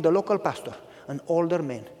they called the local pastor, an older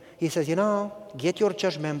man. He says, get your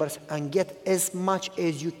church members and get as much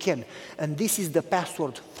as you can. And this is the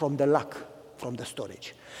password from the lock, from the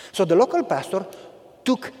storage. So the local pastor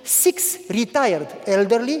took 6 retired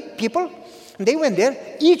elderly people. And they went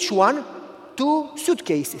there, each one 2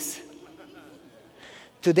 suitcases.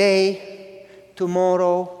 Today,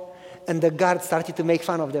 tomorrow, and the guard started to make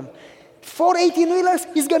fun of them. 4 18-wheelers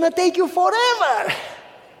is going to take you forever.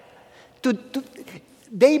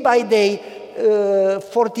 Day by day,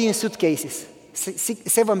 14 suitcases.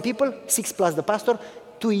 7 people, 6 plus the pastor,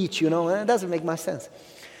 2 each, It doesn't make much sense.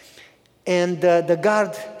 And the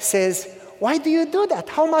guard says, why do you do that?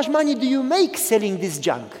 How much money do you make selling this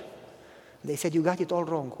junk? They said, you got it all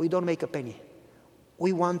wrong. We don't make a penny.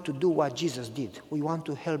 We want to do what Jesus did. We want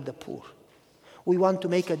to help the poor. We want to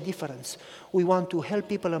make a difference. We want to help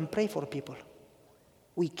people and pray for people.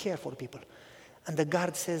 We care for people. And the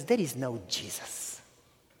guard says, there is no Jesus.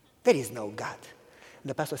 There is no God. And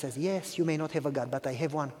the pastor says, yes, you may not have a God, but I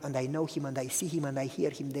have one, and I know him, and I see him, and I hear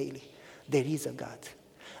him daily. There is a God.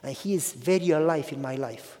 And he is very alive in my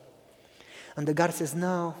life. And the guard says,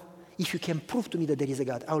 no, if you can prove to me that there is a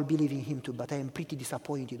God, I will believe in him too, but I am pretty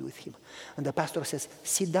disappointed with him. And the pastor says,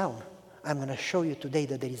 sit down. I'm going to show you today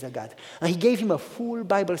that there is a God. And he gave him a full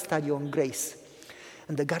Bible study on grace.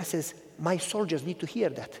 And the guard says, my soldiers need to hear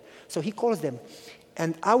that. So he calls them.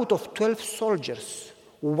 And out of 12 soldiers,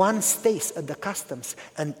 1 stays at the customs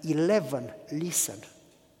and 11 listen.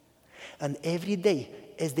 And every day,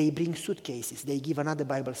 as they bring suitcases, they give another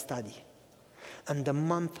Bible study. And a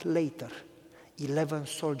month later, 11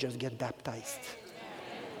 soldiers get baptized.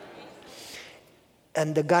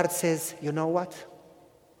 And the guard says, you know what?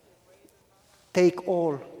 Take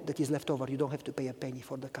all that is left over. You don't have to pay a penny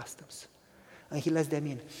for the customs. And he lets them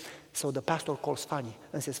in. So the pastor calls Fanny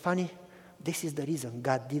and says, Fanny, this is the reason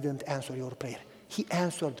God didn't answer your prayer. He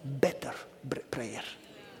answered better prayer.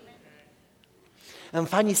 And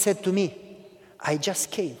Fanny said to me, I just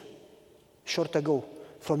came short ago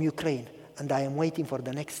from Ukraine and I am waiting for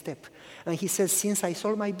the next step. And he says, since I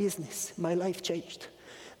sold my business, my life changed.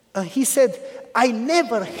 And he said, I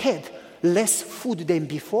never had less food than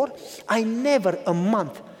before. I never a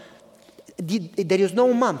month, there is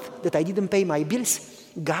no month that I didn't pay my bills.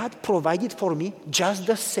 God provided for me just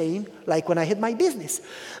the same like when I had my business.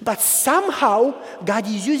 But somehow, God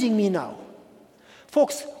is using me now.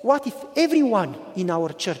 Folks, what if everyone in our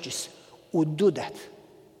churches would do that?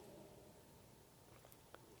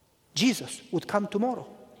 Jesus would come tomorrow.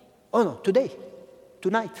 Oh no, today,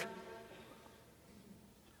 tonight.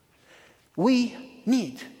 We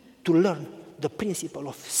need to learn the principle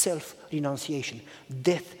of self-renunciation,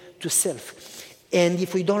 death to self. And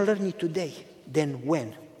if we don't learn it today, then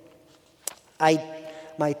when?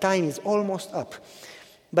 My time is almost up.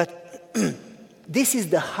 But this is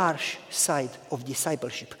the harsh side of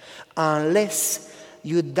discipleship. Unless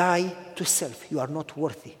you die to self, you are not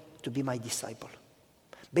worthy to be my disciple.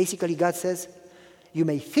 Basically, God says, you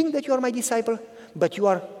may think that you are my disciple, but you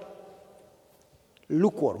are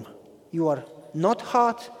lukewarm. You are not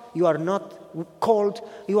hot, you are not cold,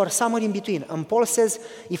 you are somewhere in between. And Paul says,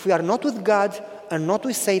 if we are not with God and not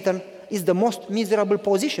with Satan, it's the most miserable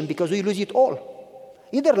position because we lose it all.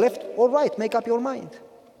 Either left or right, make up your mind.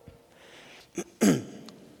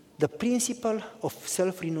 The principle of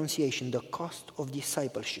self-renunciation, the cost of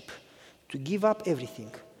discipleship, to give up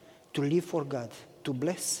everything, to live for God, to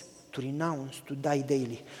bless, to renounce, to die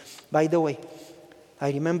daily. By the way,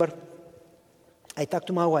 I remember I talked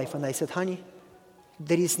to my wife and I said, honey,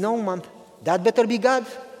 there is no month, that better be God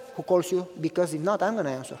who calls you, because if not, I'm going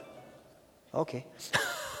to answer. Okay.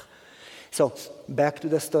 So, back to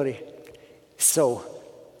the story. So,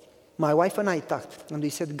 my wife and I talked and we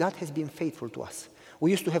said, God has been faithful to us.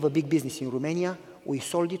 We used to have a big business in Romania. We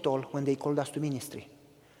sold it all when they called us to ministry.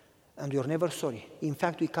 And we were never sorry. In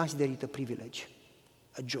fact, we consider it a privilege,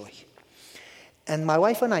 a joy. And my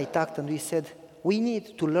wife and I talked and we said, we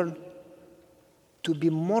need to learn to be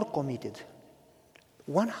more committed,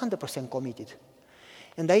 100% committed.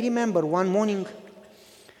 And I remember one morning,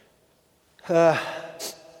 I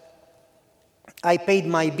paid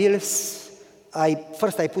my bills.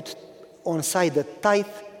 First I put on side the tithe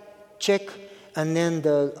check, and then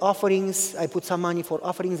the offerings. I put some money for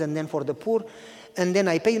offerings and then for the poor. And then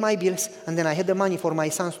I paid my bills, and then I had the money for my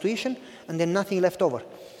son's tuition, and then nothing left over.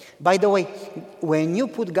 By the way, when you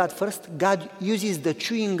put God first, God uses the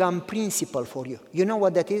chewing gum principle for you. You know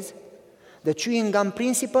what that is? The chewing gum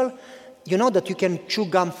principle, you know that you can chew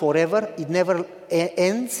gum forever, it never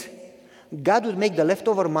ends. God would make the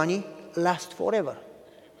leftover money last forever.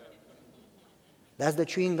 That's the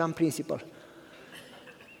chewing gum principle.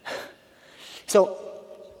 So,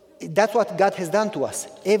 that's what God has done to us.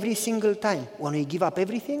 Every single time when we give up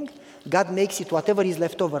everything, God makes it whatever is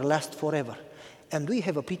left over last forever. And we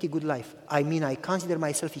have a pretty good life. I mean, I consider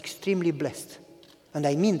myself extremely blessed. And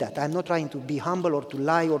I mean that. I'm not trying to be humble or to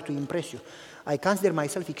lie or to impress you. I consider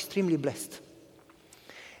myself extremely blessed.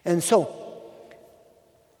 And so,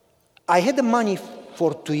 I had the money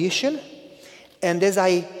for tuition, and as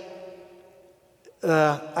I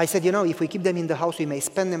said, you know, if we keep them in the house, we may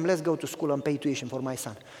spend them. Let's go to school and pay tuition for my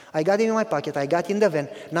son. I got them in my pocket. I got in the van.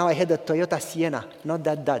 Now I had a Toyota Sienna, not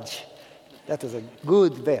that Dodge. That was a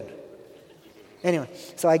good van. Anyway,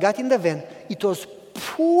 so I got in the van. It was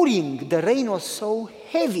pouring. The rain was so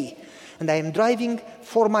heavy. And I am driving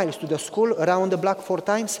 4 miles to the school, around the block 4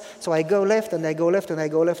 times. So I go left, and I go left, and I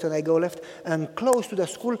go left, and I go left. And close to the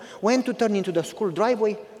school, went to turn into the school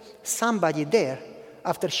driveway. Somebody there,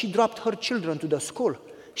 after she dropped her children to the school,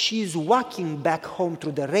 she's walking back home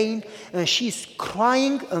through the rain, and she's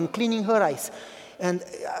crying and cleaning her eyes. And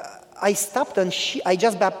I stopped, and I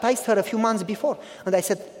just baptized her a few months before. And I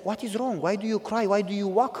said, what is wrong? Why do you cry? Why do you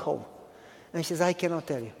walk home? And she says, I cannot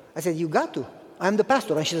tell you. I said, you got to. I'm the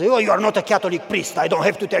pastor. And she said, oh, you are not a Catholic priest. I don't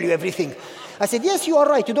have to tell you everything. I said, yes, you are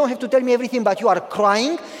right. You don't have to tell me everything, but you are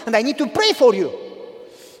crying, and I need to pray for you.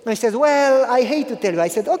 And she says, well, I hate to tell you. I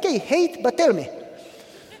said, okay, hate, but tell me.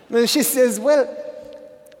 And she says, well,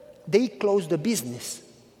 they closed the business,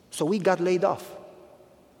 so we got laid off.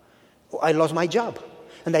 I lost my job,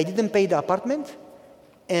 and I didn't pay the apartment,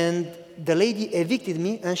 and the lady evicted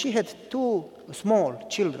me, and she had 2 small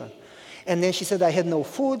children. And then she said, I had no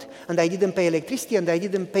food, and I didn't pay electricity, and I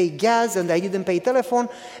didn't pay gas, and I didn't pay telephone.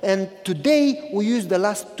 And today we used the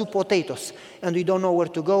last 2 potatoes, and we don't know where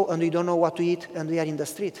to go, and we don't know what to eat, and we are in the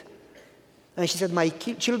street. And she said, my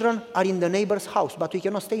children are in the neighbor's house, but we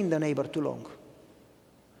cannot stay in the neighbor too long.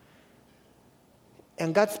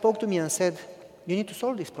 And God spoke to me and said, you need to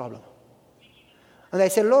solve this problem. And I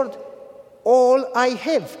said, Lord, all I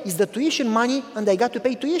have is the tuition money, and I got to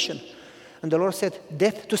pay tuition. And the Lord said,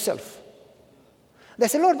 death to self. And I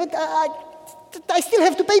said, Lord, but I still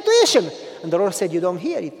have to pay tuition. And the Lord said, you don't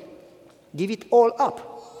hear it. Give it all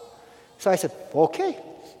up. So I said, okay.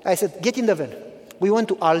 I said, get in the van. We went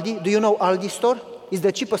to Aldi. Do you know Aldi store? It's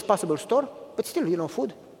the cheapest possible store, but still,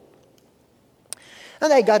 food.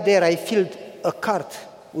 And I got there. I filled a cart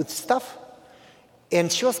with stuff.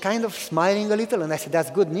 And she was kind of smiling a little. And I said, that's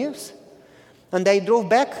good news. And I drove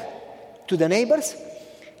back to the neighbors.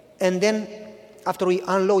 And then, after we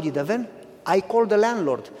unloaded the van, I called the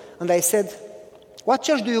landlord. And I said, what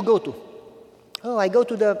church do you go to? Oh, I go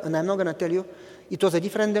to and I'm not going to tell you. It was a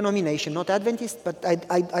different denomination, not Adventist, but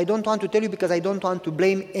I don't want to tell you because I don't want to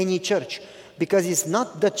blame any church. Because it's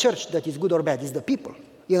not the church that is good or bad, it's the people,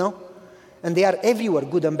 And they are everywhere,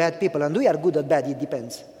 good and bad people. And we are good or bad, it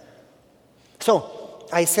depends. So,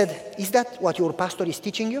 I said, is that what your pastor is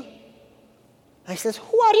teaching you? I said,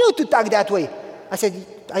 who are you to talk that way? I said,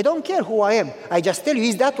 I don't care who I am. I just tell you,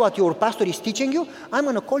 is that what your pastor is teaching you? I'm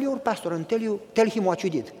going to call your pastor and tell him what you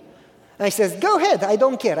did. And he says, go ahead, I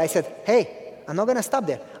don't care. I said, hey, I'm not going to stop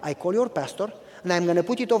there. I call your pastor, and I'm going to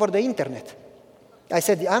put it over the internet. I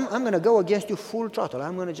said, I'm going to go against you full throttle.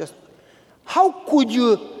 I'm going to How could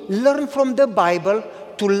you learn from the Bible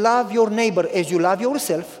to love your neighbor as you love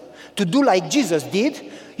yourself, to do like Jesus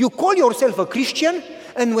did? You call yourself a Christian,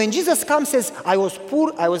 and when Jesus comes and says, I was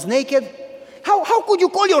poor, I was naked, how could you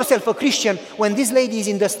call yourself a Christian when this lady is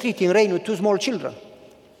in the street in rain with 2 small children?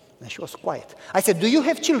 And she was quiet. I said, do you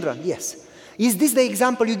have children? Yes. Is this the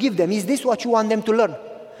example you give them? Is this what you want them to learn?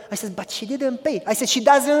 I said, but she didn't pay. I said, she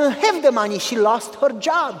doesn't have the money. She lost her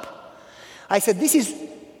job. I said, this is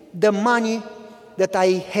the money that I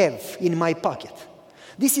have in my pocket.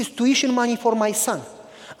 This is tuition money for my son.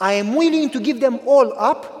 I am willing to give them all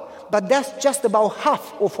up, but that's just about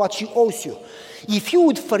half of what she owes you. If you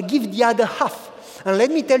would forgive the other half, and let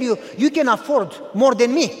me tell you, you can afford more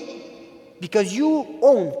than me, because you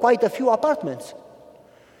own quite a few apartments.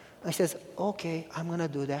 I said, okay, I'm going to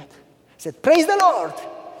do that. I said, praise the Lord.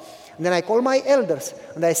 And then I called my elders,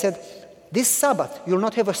 and I said, this Sabbath, you'll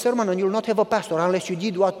not have a sermon and you'll not have a pastor unless you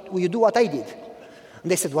do what I did. And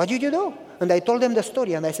they said, what did you do? And I told them the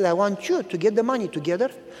story, and I said, I want you to get the money together,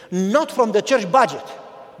 not from the church budget,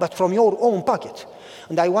 but from your own pocket.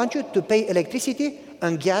 And I want you to pay electricity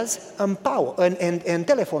and gas and power and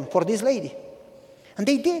telephone for this lady. And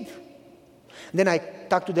they did. Then I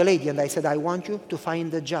talked to the lady and I said, I want you to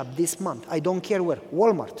find a job this month. I don't care where,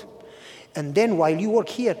 Walmart. And then while you work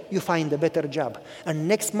here, you find a better job. And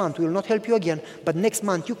next month, we will not help you again, but next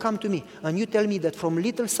month you come to me and you tell me that from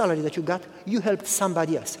little salary that you got, you helped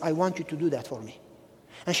somebody else. I want you to do that for me.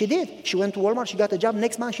 And she did. She went to Walmart, she got a job.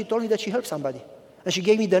 Next month, she told me that she helped somebody. And she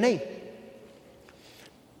gave me the name.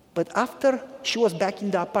 But after she was back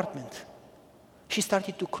in the apartment, she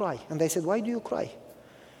started to cry. And I said, why do you cry?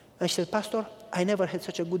 And she said, Pastor, I never had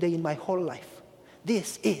such a good day in my whole life.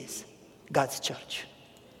 This is God's church.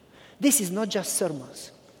 This is not just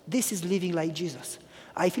sermons. This is living like Jesus.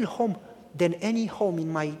 I feel home than any home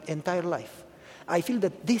in my entire life. I feel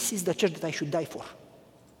that this is the church that I should die for.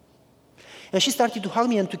 And she started to hug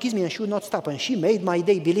me and to kiss me, and she would not stop. And she made my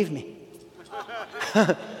day, believe me.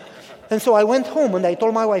 And so I went home and I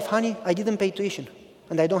told my wife, honey, I didn't pay tuition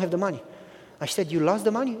and I don't have the money. I said, you lost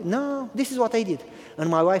the money? No, this is what I did. And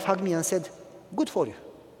my wife hugged me and said, good for you.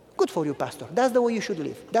 Good for you, Pastor. That's the way you should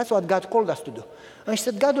live. That's what God called us to do. And she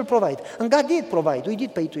said, God will provide. And God did provide. We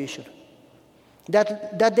did pay tuition.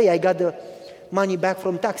 That day I got the money back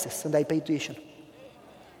from taxes and I paid tuition.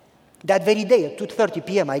 That very day at 2:30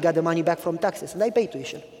 p.m. I got the money back from taxes and I paid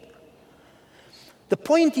tuition. The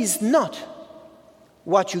point is not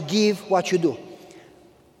what you give, what you do.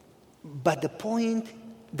 But the point,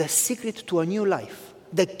 the secret to a new life,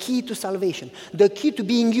 the key to salvation, the key to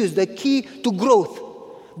being used, the key to growth,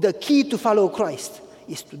 the key to follow Christ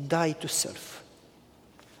is to die to self.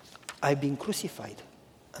 I've been crucified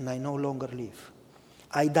and I no longer live.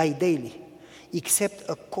 I die daily. Except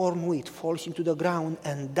a corn wheat falls into the ground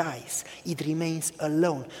and dies, it remains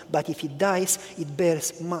alone. But if it dies, it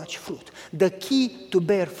bears much fruit. The key to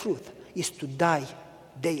bear fruit is to die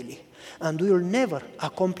daily. And we will never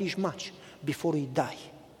accomplish much before we die.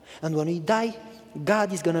 And when we die,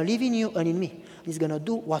 God is going to live in you and in me. He's going to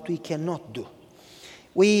do what we cannot do.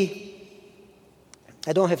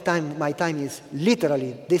 I don't have time. My time is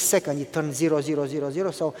literally this second. It turns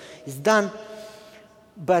 0000, so it's done.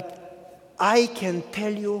 But I can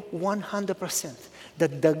tell you 100%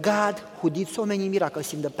 that the God who did so many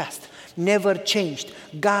miracles in the past never changed.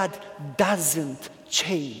 God doesn't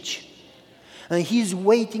change. And He's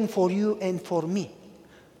waiting for you and for me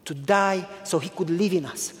to die so He could live in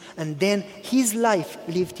us. And then His life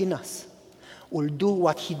lived in us will do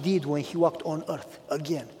what He did when He walked on earth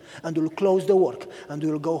again. And will close the work and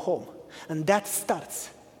will go home. And that starts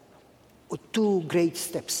with two great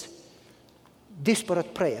steps.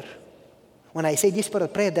 Desperate prayer. When I say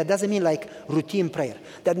desperate prayer, that doesn't mean like routine prayer.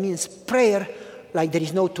 That means prayer like there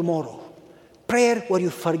is no tomorrow. Prayer where you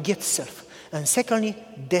forget self. And secondly,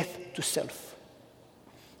 death to self.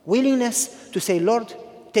 Willingness to say, Lord,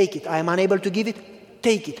 take it. I am unable to give it.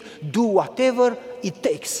 Take it. Do whatever it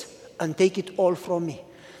takes and take it all from me.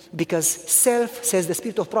 Because self, says the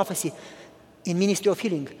spirit of prophecy in Ministry of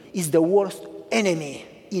Healing, is the worst enemy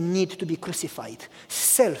in need to be crucified.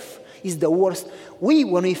 Self is the worst.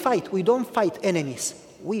 When we fight, we don't fight enemies.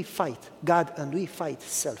 We fight God and we fight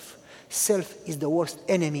self. Self is the worst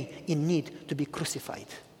enemy in need to be crucified.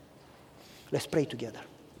 Let's pray together.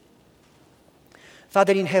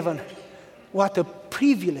 Father in heaven, what a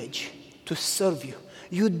privilege to serve you.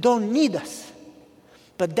 You don't need us,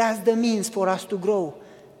 but that's the means for us to grow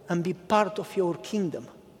and be part of your kingdom.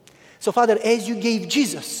 So Father, as you gave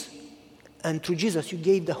Jesus, and through Jesus you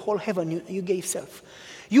gave the whole heaven, you gave self.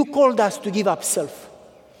 You called us to give up self.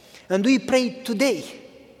 And we pray today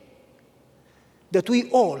that we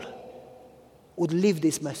all would live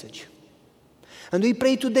this message. And we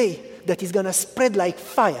pray today that it's going to spread like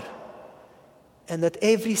fire, and that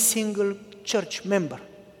every single church member,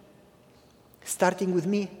 starting with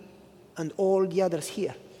me and all the others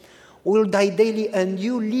here, will die daily, and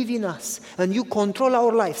you live in us and you control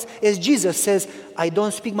our lives. As Jesus says, I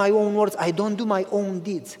don't speak my own words, I don't do my own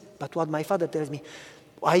deeds, but what my Father tells me.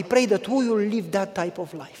 I pray that we will live that type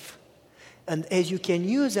of life. And as you can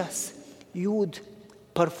use us, you would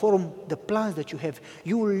perform the plans that you have.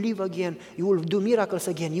 You will live again. You will do miracles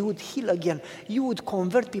again. You would heal again. You would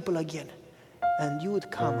convert people again. And you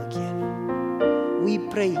would come again. We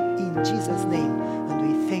pray in Jesus' name, and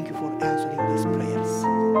we thank you for answering these prayers.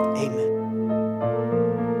 Amen.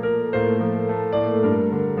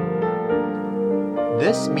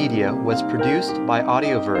 This media was produced by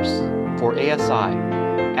Audioverse for ASI,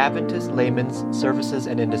 Adventist Layman's Services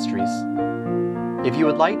and Industries. If you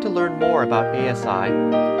would like to learn more about ASI,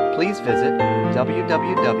 please visit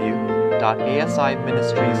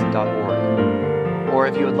www.asiministries.org. Or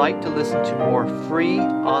if you would like to listen to more free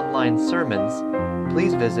online sermons,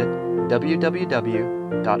 please visit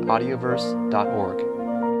www.audioverse.org.